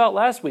talked about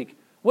last week,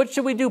 what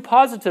should we do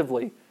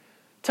positively?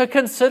 To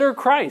consider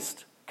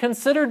Christ.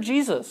 Consider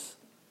Jesus.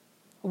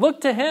 Look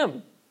to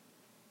Him.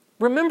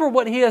 Remember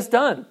what He has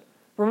done.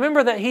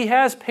 Remember that He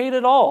has paid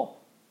it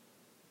all.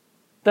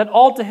 That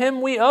all to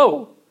Him we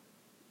owe.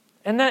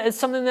 And that is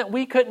something that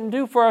we couldn't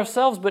do for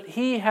ourselves, but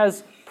He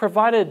has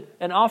provided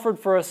and offered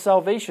for us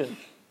salvation.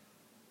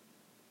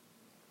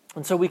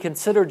 And so we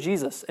consider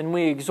Jesus, and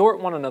we exhort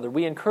one another.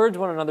 We encourage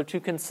one another to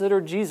consider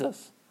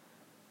Jesus.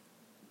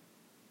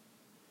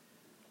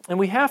 And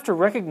we have to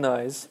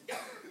recognize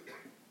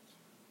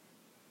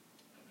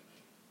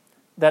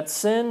that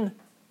sin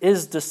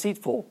is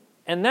deceitful,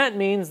 and that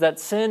means that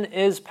sin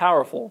is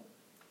powerful.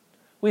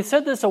 We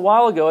said this a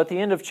while ago at the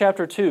end of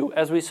chapter 2,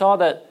 as we saw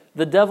that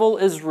the devil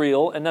is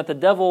real and that the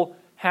devil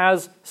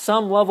has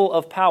some level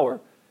of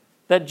power.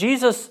 That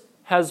Jesus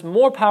has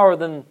more power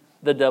than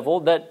the devil,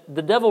 that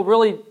the devil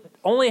really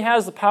only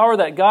has the power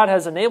that God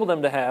has enabled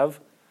him to have,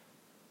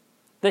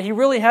 that he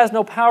really has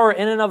no power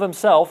in and of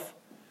himself,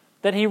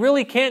 that he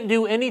really can't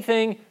do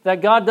anything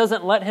that God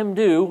doesn't let him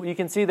do. You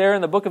can see there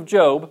in the book of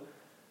Job.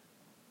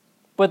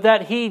 But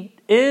that he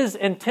is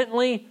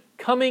intently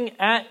coming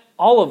at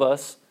all of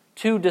us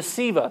to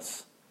deceive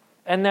us.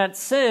 And that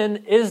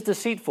sin is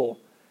deceitful.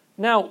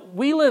 Now,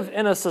 we live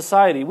in a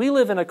society, we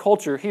live in a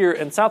culture here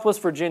in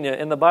Southwest Virginia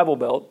in the Bible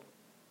Belt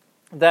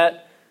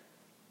that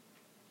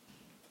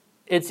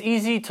it's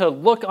easy to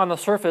look on the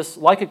surface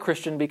like a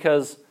Christian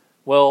because,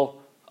 well,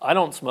 I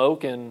don't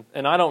smoke and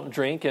I don't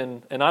drink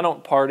and I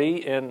don't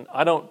party and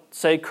I don't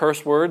say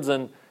curse words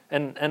and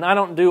I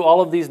don't do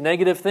all of these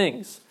negative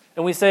things.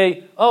 And we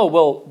say, oh,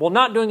 well,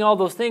 not doing all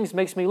those things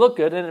makes me look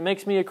good and it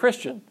makes me a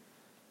Christian.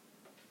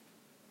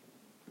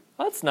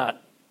 That's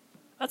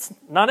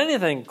not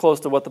anything close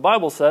to what the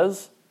Bible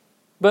says.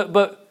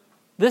 But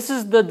this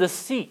is the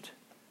deceit.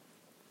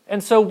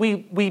 And so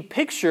we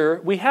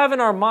have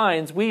in our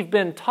minds, we've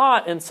been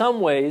taught in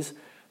some ways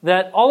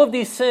that all of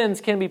these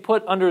sins can be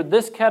put under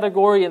this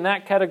category and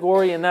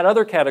that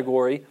other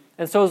category.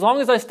 And so as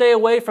long as I stay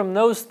away from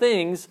those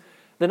things,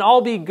 then I'll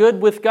be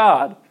good with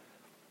God.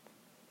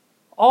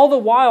 All the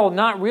while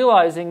not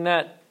realizing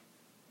that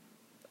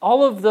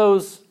all of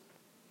those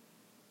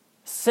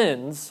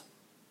sins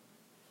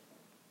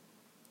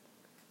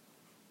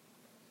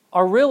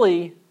are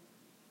really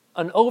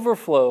an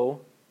overflow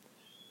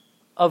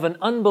of an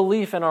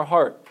unbelief in our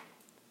heart.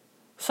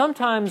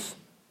 Sometimes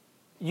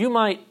you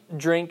might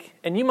drink,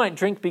 and you might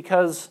drink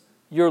because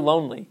you're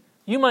lonely.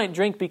 You might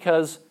drink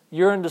because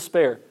you're in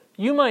despair.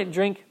 You might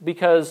drink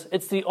because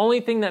it's the only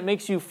thing that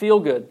makes you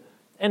feel good.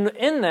 And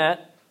in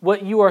that,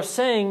 what you are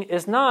saying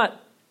is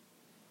not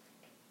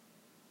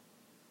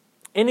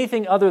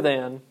anything other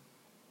than,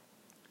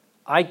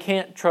 I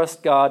can't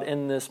trust God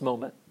in this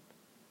moment.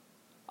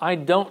 I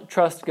don't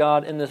trust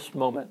God in this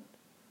moment.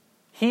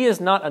 He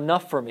is not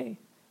enough for me.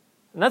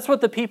 And that's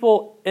what the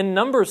people in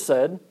Numbers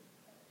said.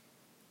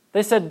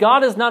 They said,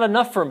 God is not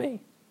enough for me.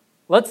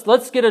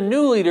 Let's get a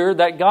new leader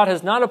that God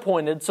has not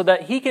appointed so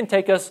that he can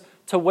take us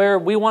to where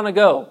we want to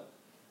go.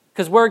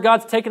 Because where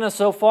God's taken us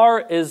so far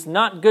is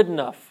not good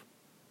enough.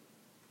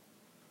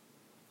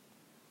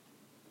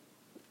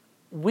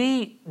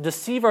 We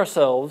deceive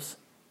ourselves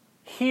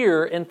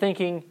here in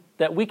thinking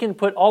that we can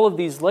put all of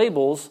these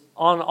labels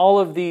on all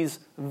of these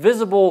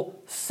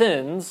visible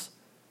sins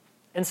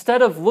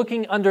instead of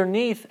looking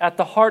underneath at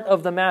the heart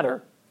of the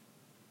matter.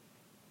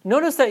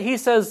 Notice that he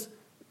says,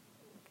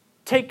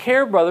 take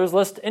care, brothers,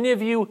 lest any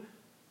of you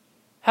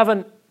have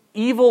an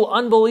evil,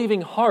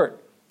 unbelieving heart.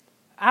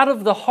 Out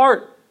of the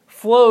heart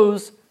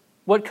flows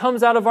what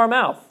comes out of our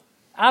mouth.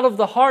 Out of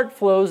the heart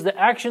flows the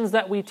actions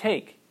that we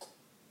take.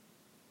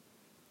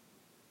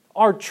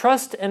 Our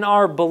trust and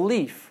our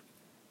belief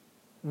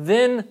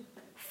then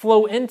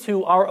flow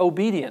into our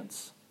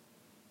obedience.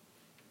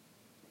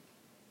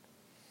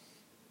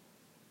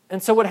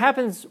 And so what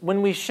happens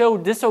when we show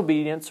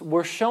disobedience,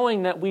 we're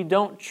showing that we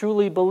don't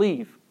truly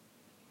believe.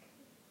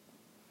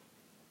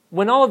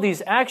 When all of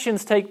these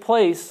actions take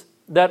place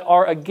that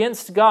are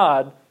against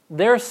God,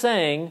 they're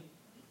saying,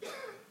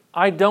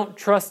 I don't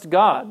trust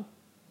God.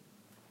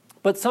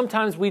 But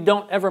sometimes we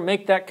don't ever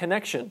make that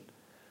connection.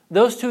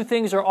 Those two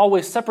things are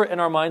always separate in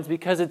our minds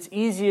because it's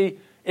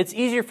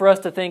easier for us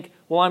to think,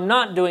 well, I'm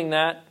not doing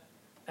that,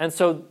 and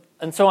so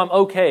I'm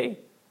okay.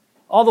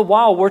 All the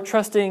while, we're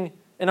trusting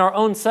in our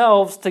own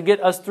selves to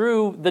get us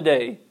through the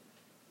day.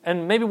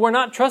 And maybe we're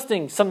not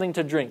trusting something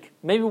to drink.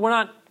 Maybe we're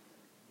not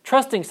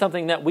trusting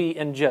something that we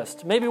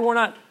ingest. Maybe we're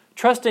not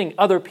trusting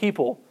other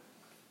people.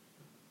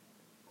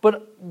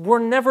 But we're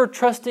never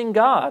trusting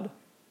God.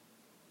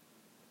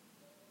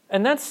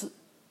 And that's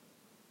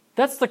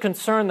the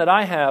concern that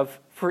I have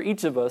for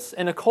each of us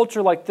in a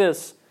culture like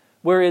this,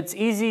 where it's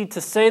easy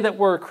to say that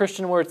we're a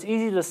Christian, where it's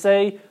easy to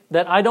say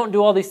that I don't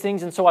do all these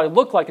things and so I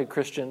look like a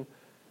Christian.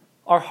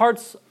 Our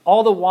hearts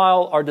all the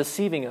while are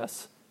deceiving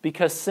us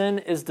because sin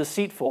is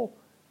deceitful.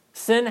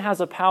 Sin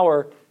has a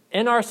power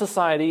in our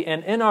society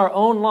and in our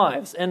own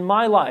lives, in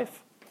my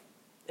life,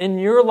 in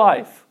your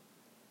life,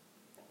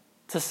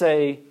 to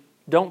say,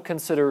 don't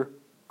consider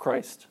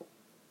Christ.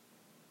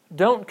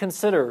 Don't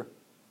consider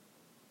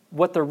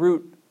what the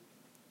root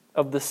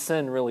of the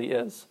sin really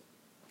is.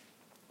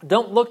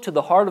 Don't look to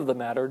the heart of the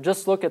matter,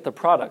 just look at the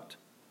product.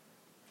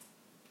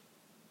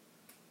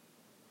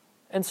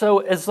 And so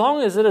as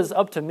long as it is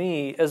up to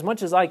me, as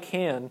much as I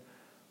can,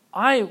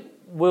 I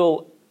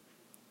will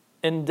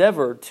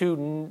endeavor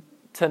to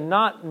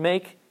not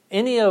make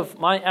any of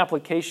my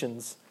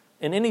applications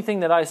in anything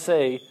that I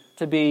say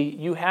to be,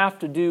 you have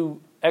to do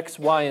X,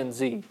 Y, and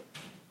Z.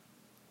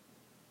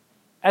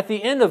 At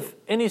the end of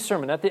any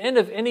sermon, at the end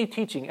of any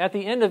teaching, at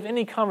the end of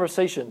any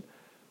conversation,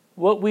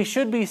 what we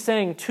should be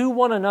saying to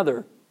one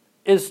another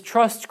is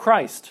trust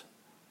Christ.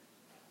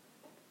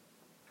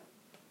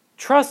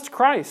 Trust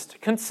Christ.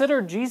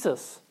 Consider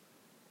Jesus.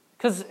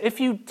 Because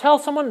if you tell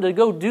someone to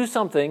go do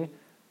something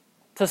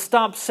to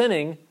stop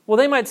sinning, well,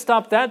 they might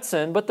stop that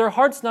sin, but their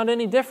heart's not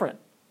any different.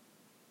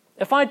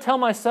 If I tell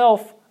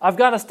myself, I've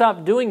got to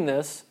stop doing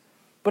this,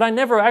 but I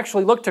never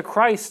actually look to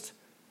Christ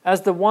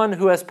as the one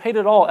who has paid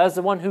it all, as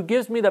the one who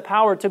gives me the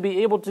power to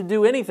be able to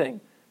do anything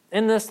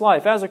in this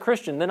life as a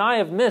Christian, then I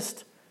have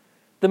missed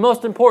the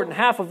most important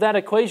half of that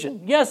equation.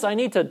 Yes, I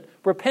need to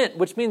repent,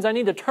 which means I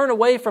need to turn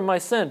away from my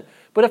sin.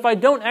 But if I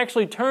don't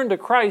actually turn to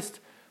Christ,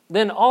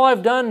 then all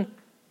I've done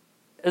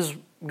is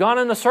gone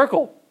in a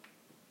circle.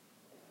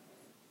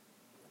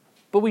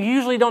 But we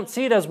usually don't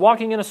see it as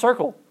walking in a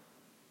circle.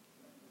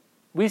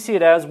 We see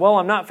it as, well,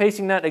 I'm not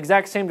facing that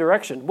exact same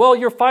direction. Well,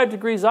 you're 5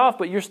 degrees off,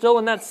 but you're still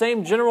in that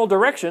same general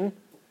direction.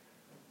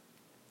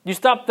 You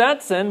stop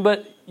that sin,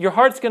 but your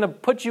heart's going to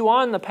put you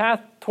on the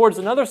path towards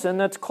another sin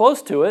that's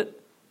close to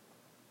it.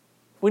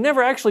 We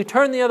never actually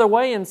turn the other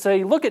way and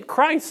say, look at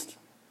Christ.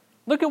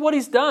 Look at what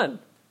He's done.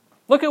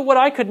 Look at what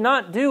I could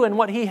not do and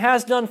what He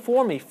has done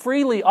for me,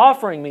 freely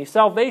offering me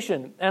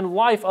salvation and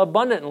life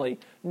abundantly,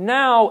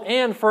 now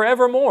and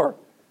forevermore.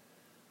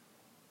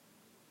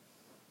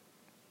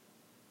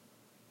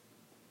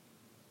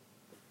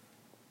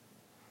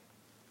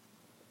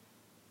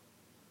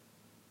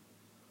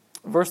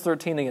 Verse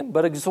 13 again,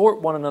 but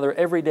exhort one another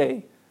every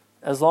day,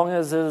 as long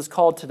as it is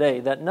called today,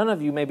 that none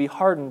of you may be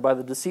hardened by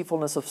the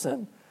deceitfulness of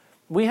sin.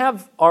 We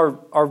have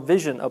our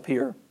vision up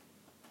here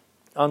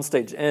on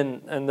stage,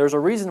 and there's a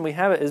reason we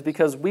have it, is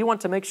because we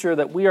want to make sure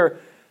that we are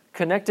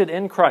connected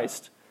in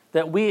Christ,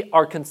 that we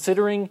are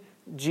considering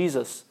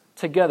Jesus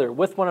together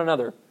with one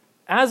another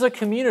as a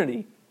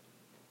community,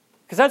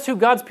 because that's who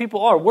God's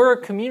people are. We're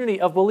a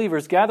community of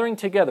believers gathering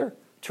together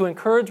to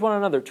encourage one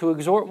another, to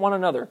exhort one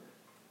another,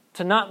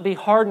 to not be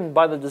hardened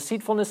by the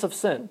deceitfulness of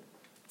sin,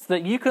 so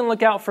that you can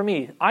look out for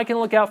me, I can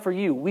look out for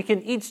you. We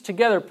can each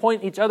together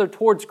point each other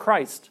towards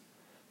Christ,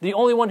 the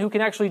only one who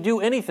can actually do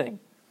anything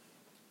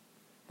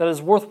that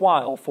is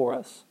worthwhile for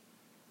us.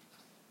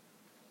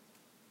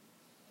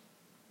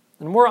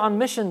 And we're on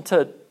mission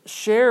to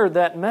share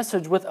that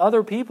message with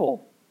other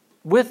people,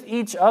 with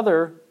each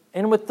other,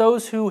 and with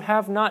those who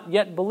have not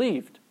yet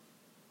believed.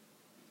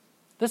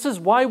 This is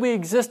why we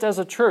exist as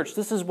a church.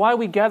 This is why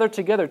we gather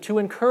together, to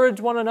encourage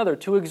one another,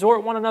 to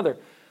exhort one another,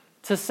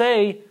 to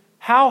say,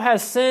 how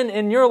has sin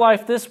in your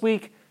life this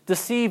week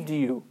deceived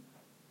you?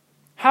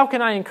 How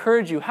can I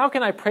encourage you? How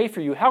can I pray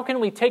for you? How can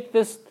we take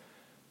this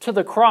to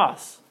the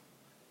cross?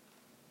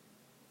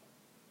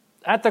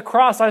 At the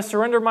cross, I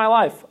surrender my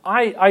life.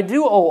 I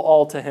do owe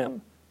all to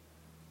Him.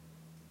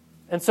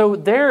 And so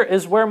there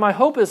is where my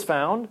hope is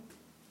found.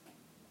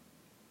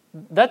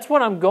 That's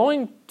what I'm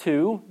going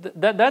to.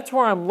 That's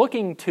where I'm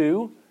looking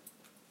to.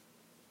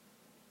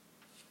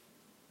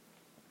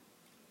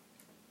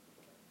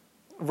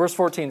 Verse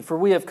 14, for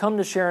we have come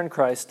to share in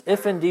Christ,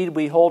 if indeed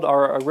we hold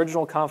our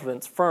original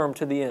confidence firm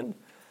to the end,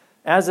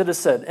 as it is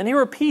said. And he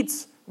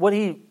repeats what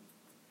he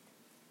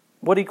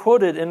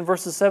quoted in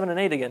verses 7 and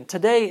 8 again.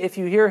 Today, if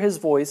you hear His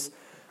voice,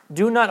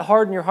 do not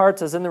harden your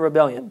hearts as in the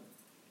rebellion.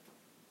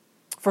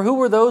 For who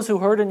were those who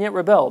heard and yet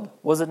rebelled?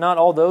 Was it not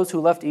all those who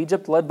left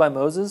Egypt led by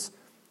Moses?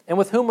 And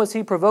with whom was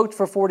He provoked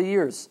for 40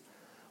 years?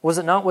 Was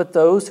it not with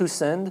those who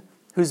sinned,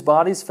 whose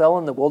bodies fell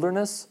in the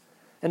wilderness?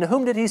 And to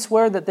whom did He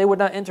swear that they would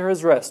not enter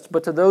His rest,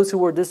 but to those who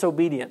were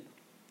disobedient?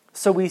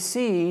 So we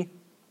see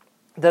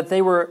that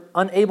they were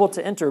unable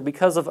to enter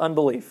because of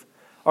unbelief.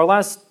 Our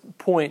last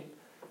point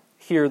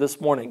here this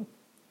morning.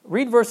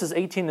 Read verses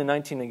 18 and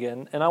 19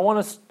 again, and I want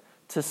us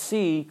to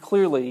see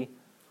clearly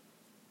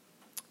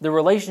the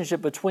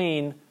relationship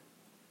between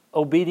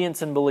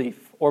obedience and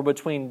belief, or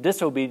between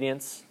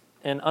disobedience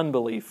and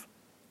unbelief.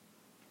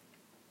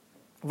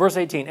 Verse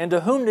 18, and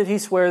to whom did He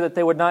swear that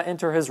they would not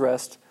enter His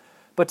rest,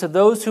 but to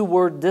those who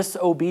were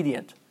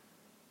disobedient?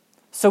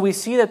 So we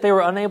see that they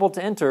were unable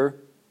to enter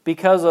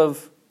because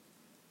of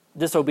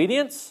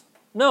disobedience?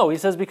 No, he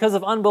says because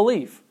of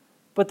unbelief.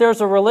 But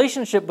there's a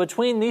relationship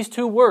between these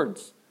two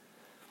words.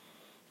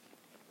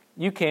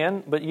 You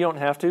can, but you don't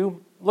have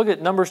to. Look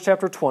at Numbers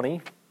chapter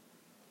 20.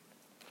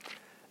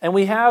 And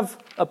we have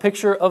a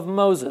picture of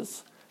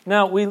Moses.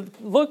 Now, we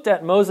looked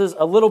at Moses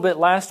a little bit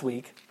last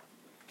week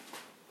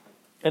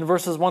in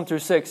verses 1 through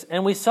 6,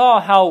 and we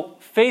saw how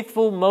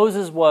faithful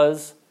Moses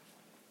was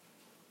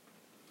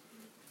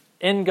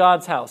in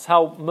God's house,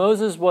 how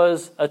Moses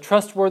was a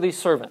trustworthy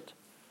servant.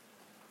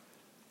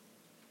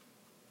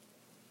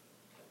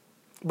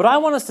 But I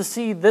want us to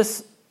see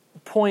this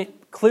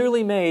point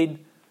clearly made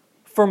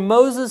for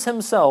Moses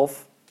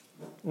himself,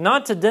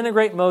 not to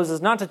denigrate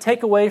Moses, not to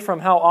take away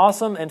from how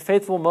awesome and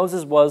faithful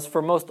Moses was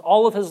for most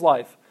all of his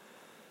life,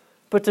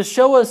 but to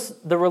show us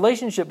the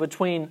relationship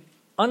between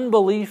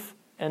unbelief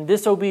and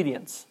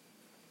disobedience.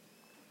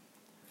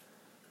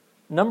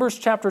 Numbers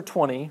chapter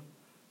 20.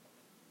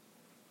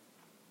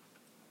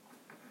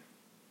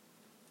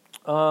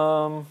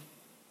 We'll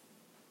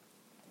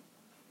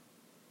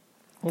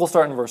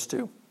start in verse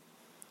 2.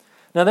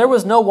 Now there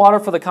was no water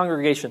for the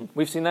congregation.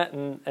 We've seen that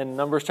in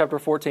Numbers chapter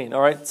 14.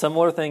 All right,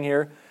 similar thing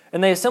here.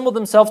 And they assembled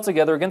themselves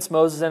together against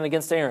Moses and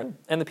against Aaron.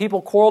 And the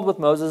people quarreled with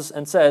Moses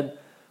and said,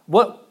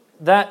 would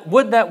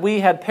that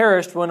we had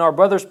perished when our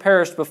brothers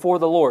perished before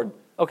the Lord.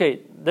 Okay,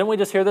 didn't we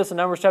just hear this in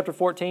Numbers chapter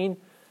 14?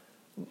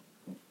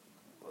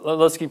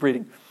 Let's keep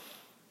reading.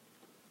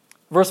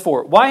 Verse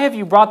 4, why have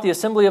you brought the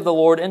assembly of the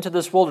Lord into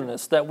this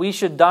wilderness, that we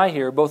should die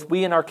here, both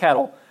we and our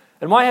cattle?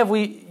 And why have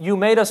you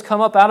made us come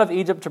up out of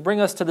Egypt to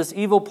bring us to this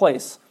evil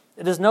place?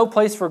 It is no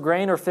place for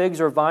grain or figs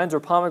or vines or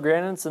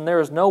pomegranates, and there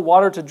is no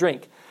water to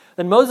drink.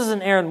 Then Moses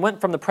and Aaron went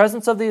from the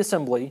presence of the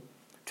assembly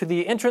to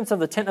the entrance of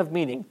the tent of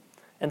meeting,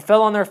 and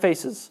fell on their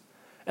faces.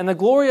 And the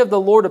glory of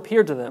the Lord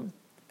appeared to them.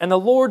 And the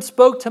Lord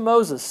spoke to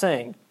Moses,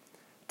 saying,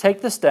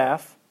 Take the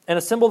staff and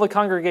assemble the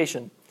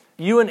congregation,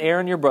 you and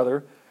Aaron your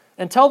brother,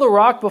 and tell the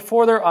rock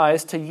before their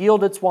eyes to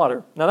yield its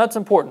water. Now that's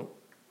important.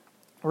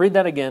 Read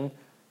that again.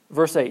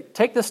 Verse 8.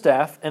 Take the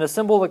staff and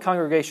assemble the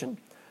congregation,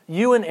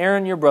 you and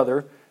Aaron your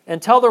brother,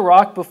 and tell the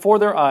rock before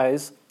their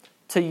eyes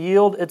to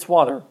yield its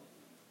water.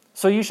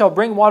 So you shall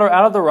bring water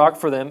out of the rock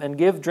for them, and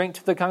give drink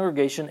to the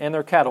congregation and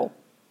their cattle.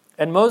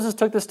 And Moses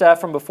took the staff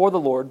from before the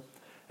Lord,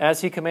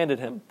 as he commanded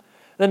him.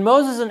 Then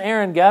Moses and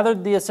Aaron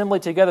gathered the assembly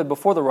together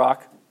before the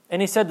rock,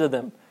 and he said to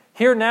them,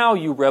 Hear now,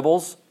 you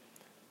rebels,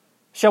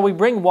 shall we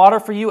bring water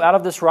for you out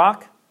of this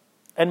rock?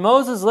 And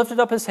Moses lifted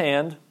up his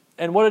hand,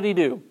 and what did he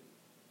do?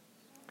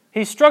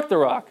 He struck the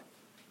rock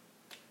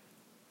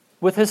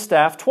with his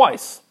staff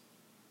twice,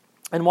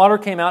 and water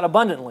came out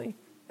abundantly,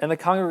 and the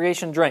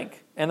congregation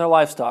drank, and their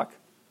livestock.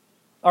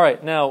 All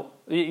right, now,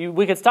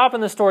 we could stop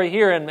in the story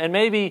here, and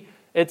maybe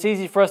it's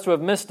easy for us to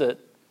have missed it,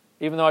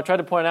 even though I tried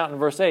to point out in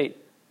verse 8.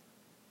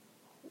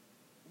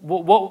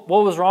 What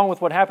was wrong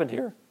with what happened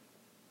here?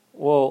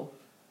 Well,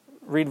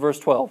 read verse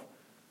 12.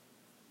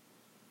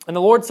 And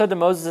the Lord said to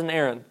Moses and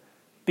Aaron,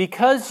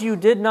 Because you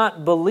did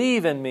not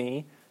believe in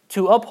me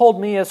to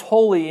uphold me as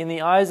holy in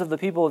the eyes of the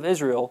people of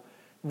Israel,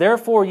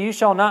 therefore you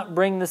shall not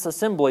bring this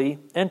assembly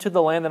into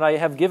the land that I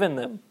have given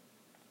them.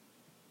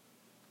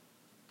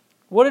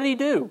 What did he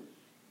do?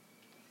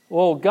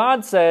 Well,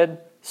 God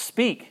said,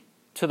 Speak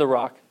to the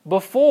rock.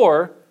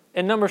 Before,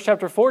 in Numbers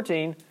chapter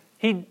 14,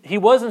 he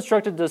was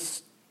instructed to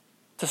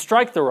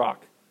strike the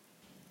rock.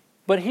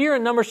 But here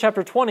in Numbers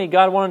chapter 20,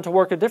 God wanted to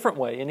work a different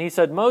way. And he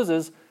said,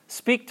 Moses,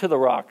 speak to the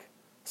rock.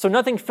 So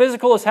nothing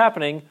physical is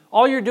happening.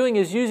 All you're doing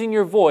is using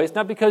your voice,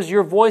 not because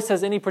your voice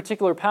has any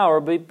particular power,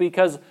 but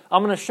because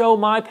I'm going to show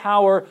my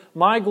power,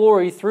 my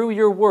glory through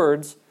your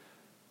words,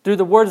 through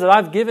the words that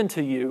I've given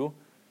to you,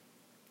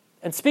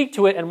 and speak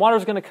to it, and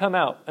water's going to come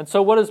out. And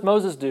so what does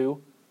Moses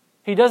do?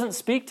 He doesn't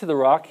speak to the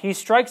rock. He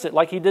strikes it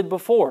like he did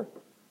before.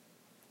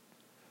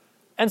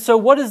 And so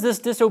what is this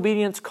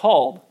disobedience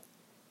called?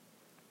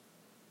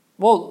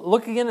 Well,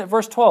 look again at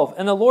verse 12.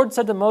 And the Lord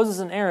said to Moses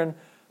and Aaron,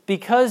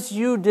 Because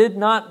you did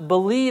not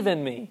believe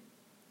in me.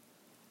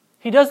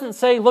 He doesn't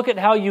say, look at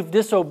how you've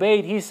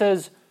disobeyed. He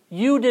says,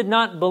 you did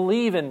not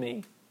believe in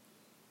me.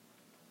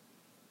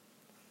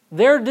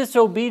 Their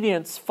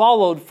disobedience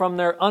followed from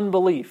their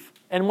unbelief.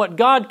 And what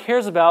God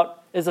cares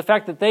about is the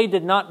fact that they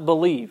did not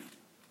believe.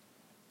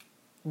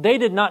 They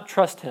did not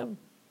trust Him.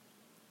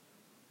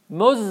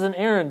 Moses and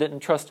Aaron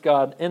didn't trust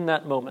God in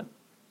that moment.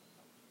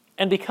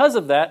 And because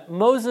of that,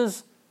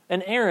 Moses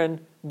and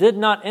Aaron did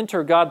not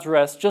enter God's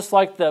rest, just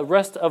like the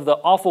rest of the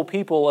awful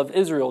people of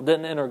Israel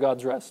didn't enter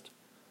God's rest.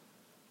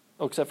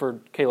 Oh, except for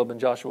Caleb and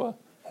Joshua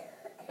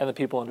and the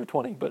people under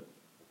 20, but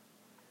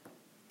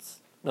it's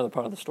another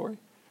part of the story.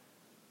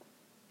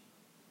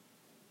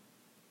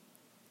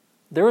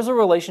 There is a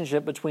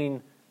relationship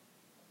between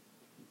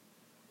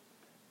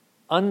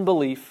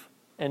unbelief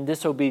and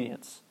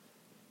disobedience.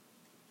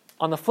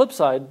 On the flip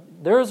side,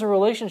 there is a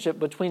relationship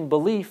between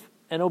belief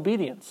and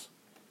obedience.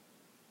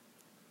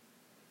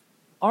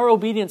 Our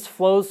obedience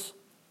flows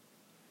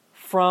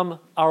from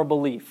our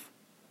belief.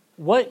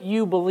 What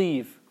you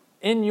believe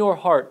in your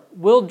heart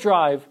will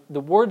drive the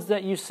words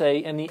that you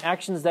say and the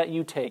actions that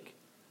you take.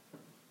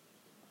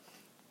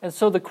 And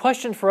so the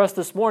question for us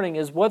this morning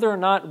is whether or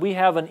not we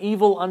have an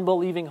evil,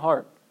 unbelieving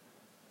heart.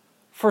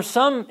 For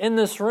some in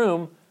this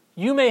room,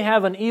 you may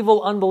have an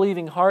evil,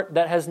 unbelieving heart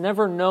that has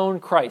never known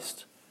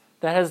Christ,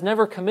 that has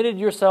never committed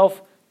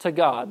yourself to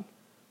God.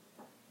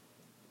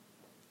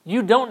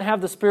 You don't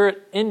have the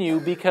Spirit in you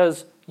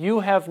because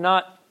you have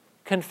not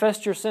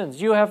confessed your sins.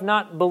 You have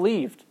not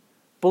believed.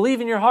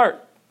 Believe in your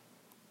heart.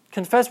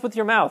 Confess with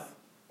your mouth.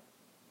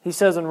 He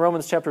says in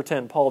Romans chapter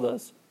 10, Paul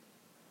does.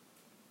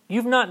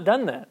 You've not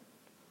done that.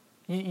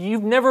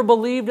 You've never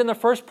believed in the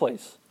first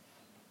place.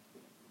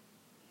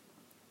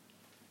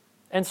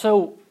 And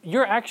so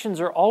your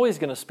actions are always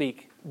going to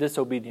speak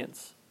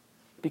disobedience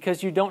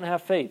because you don't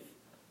have faith.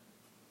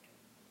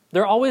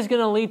 They're always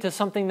going to lead to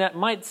something that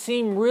might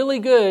seem really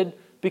good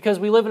because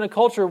we live in a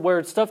culture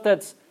where stuff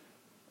that's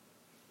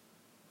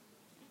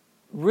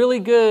really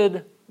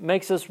good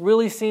makes us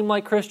really seem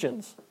like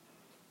Christians.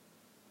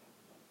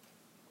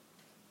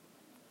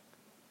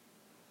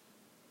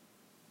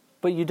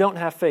 But you don't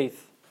have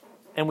faith,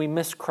 and we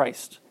miss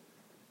Christ.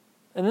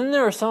 And then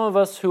there are some of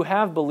us who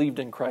have believed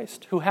in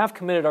Christ, who have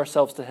committed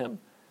ourselves to Him.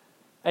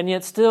 And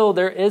yet still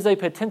there is a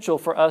potential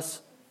for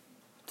us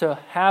to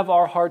have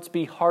our hearts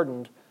be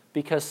hardened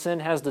because sin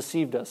has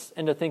deceived us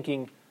into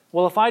thinking,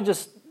 well, if I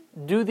just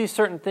do these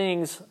certain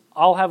things,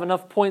 I'll have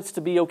enough points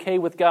to be okay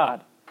with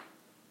God.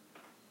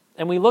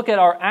 And we look at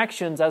our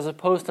actions as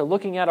opposed to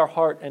looking at our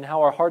heart and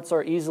how our hearts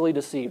are easily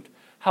deceived.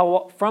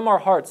 How from our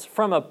hearts,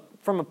 from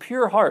a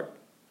pure heart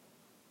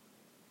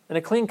and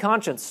a clean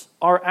conscience,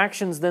 our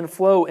actions then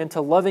flow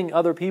into loving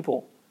other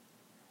people,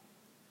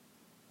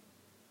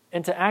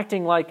 into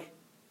acting like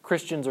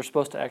Christians are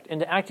supposed to act,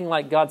 into acting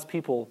like God's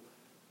people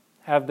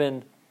have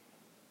been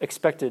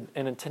expected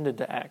and intended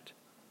to act.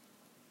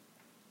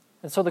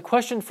 And so the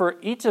question for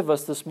each of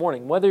us this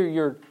morning, whether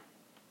you're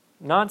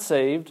not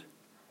saved,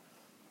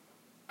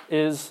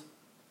 is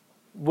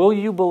will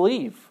you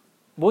believe?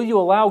 Will you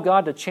allow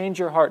God to change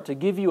your heart, to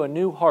give you a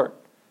new heart?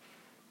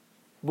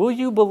 Will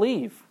you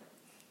believe?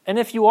 And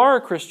if you are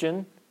a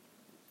Christian,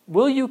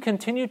 will you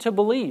continue to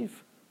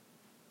believe?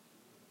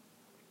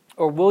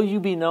 Or will you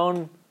be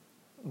known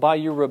by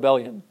your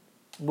rebellion?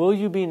 Will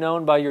you be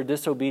known by your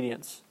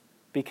disobedience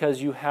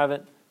because you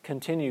haven't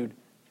continued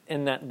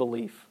in that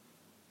belief?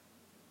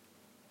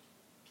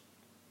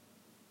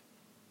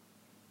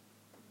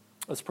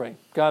 Let's pray.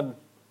 God,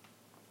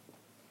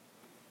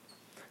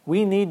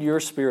 we need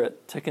your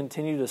Spirit to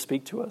continue to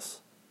speak to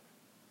us.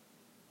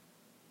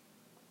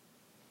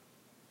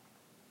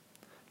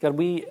 God,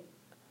 we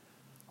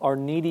are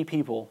needy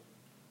people.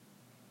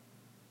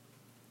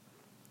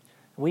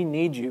 We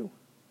need you.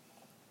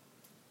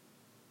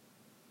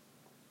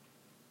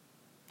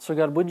 So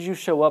God, would you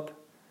show up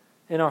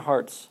in our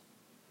hearts?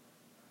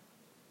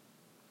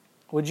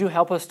 Would you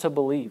help us to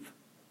believe?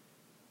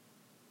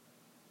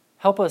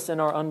 Help us in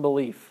our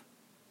unbelief.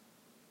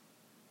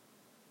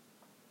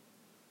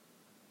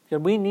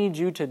 God, we need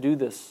you to do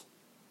this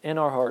in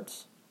our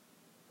hearts,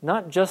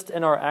 not just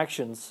in our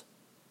actions,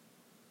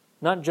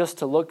 not just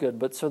to look good,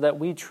 but so that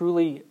we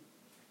truly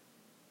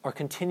are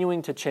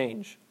continuing to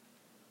change,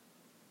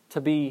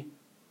 to be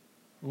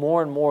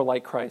more and more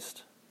like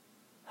Christ.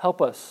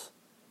 Help us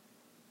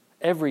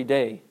every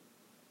day.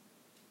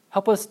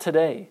 Help us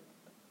today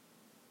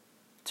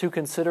to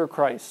consider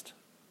Christ,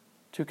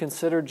 to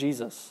consider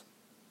Jesus.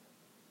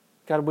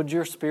 God, would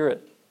your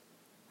Spirit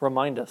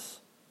remind us?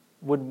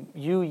 Would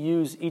you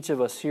use each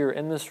of us here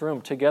in this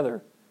room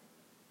together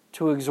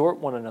to exhort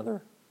one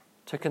another,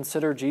 to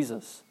consider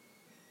Jesus?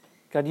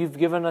 God, you've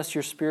given us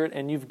your Spirit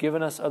and you've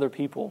given us other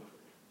people.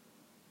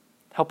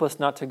 Help us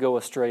not to go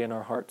astray in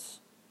our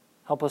hearts.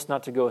 Help us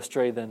not to go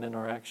astray then in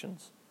our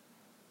actions.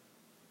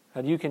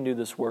 God, you can do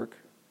this work.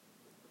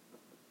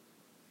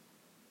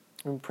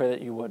 We pray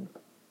that you would.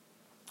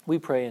 We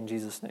pray in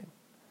Jesus' name.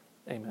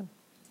 Amen.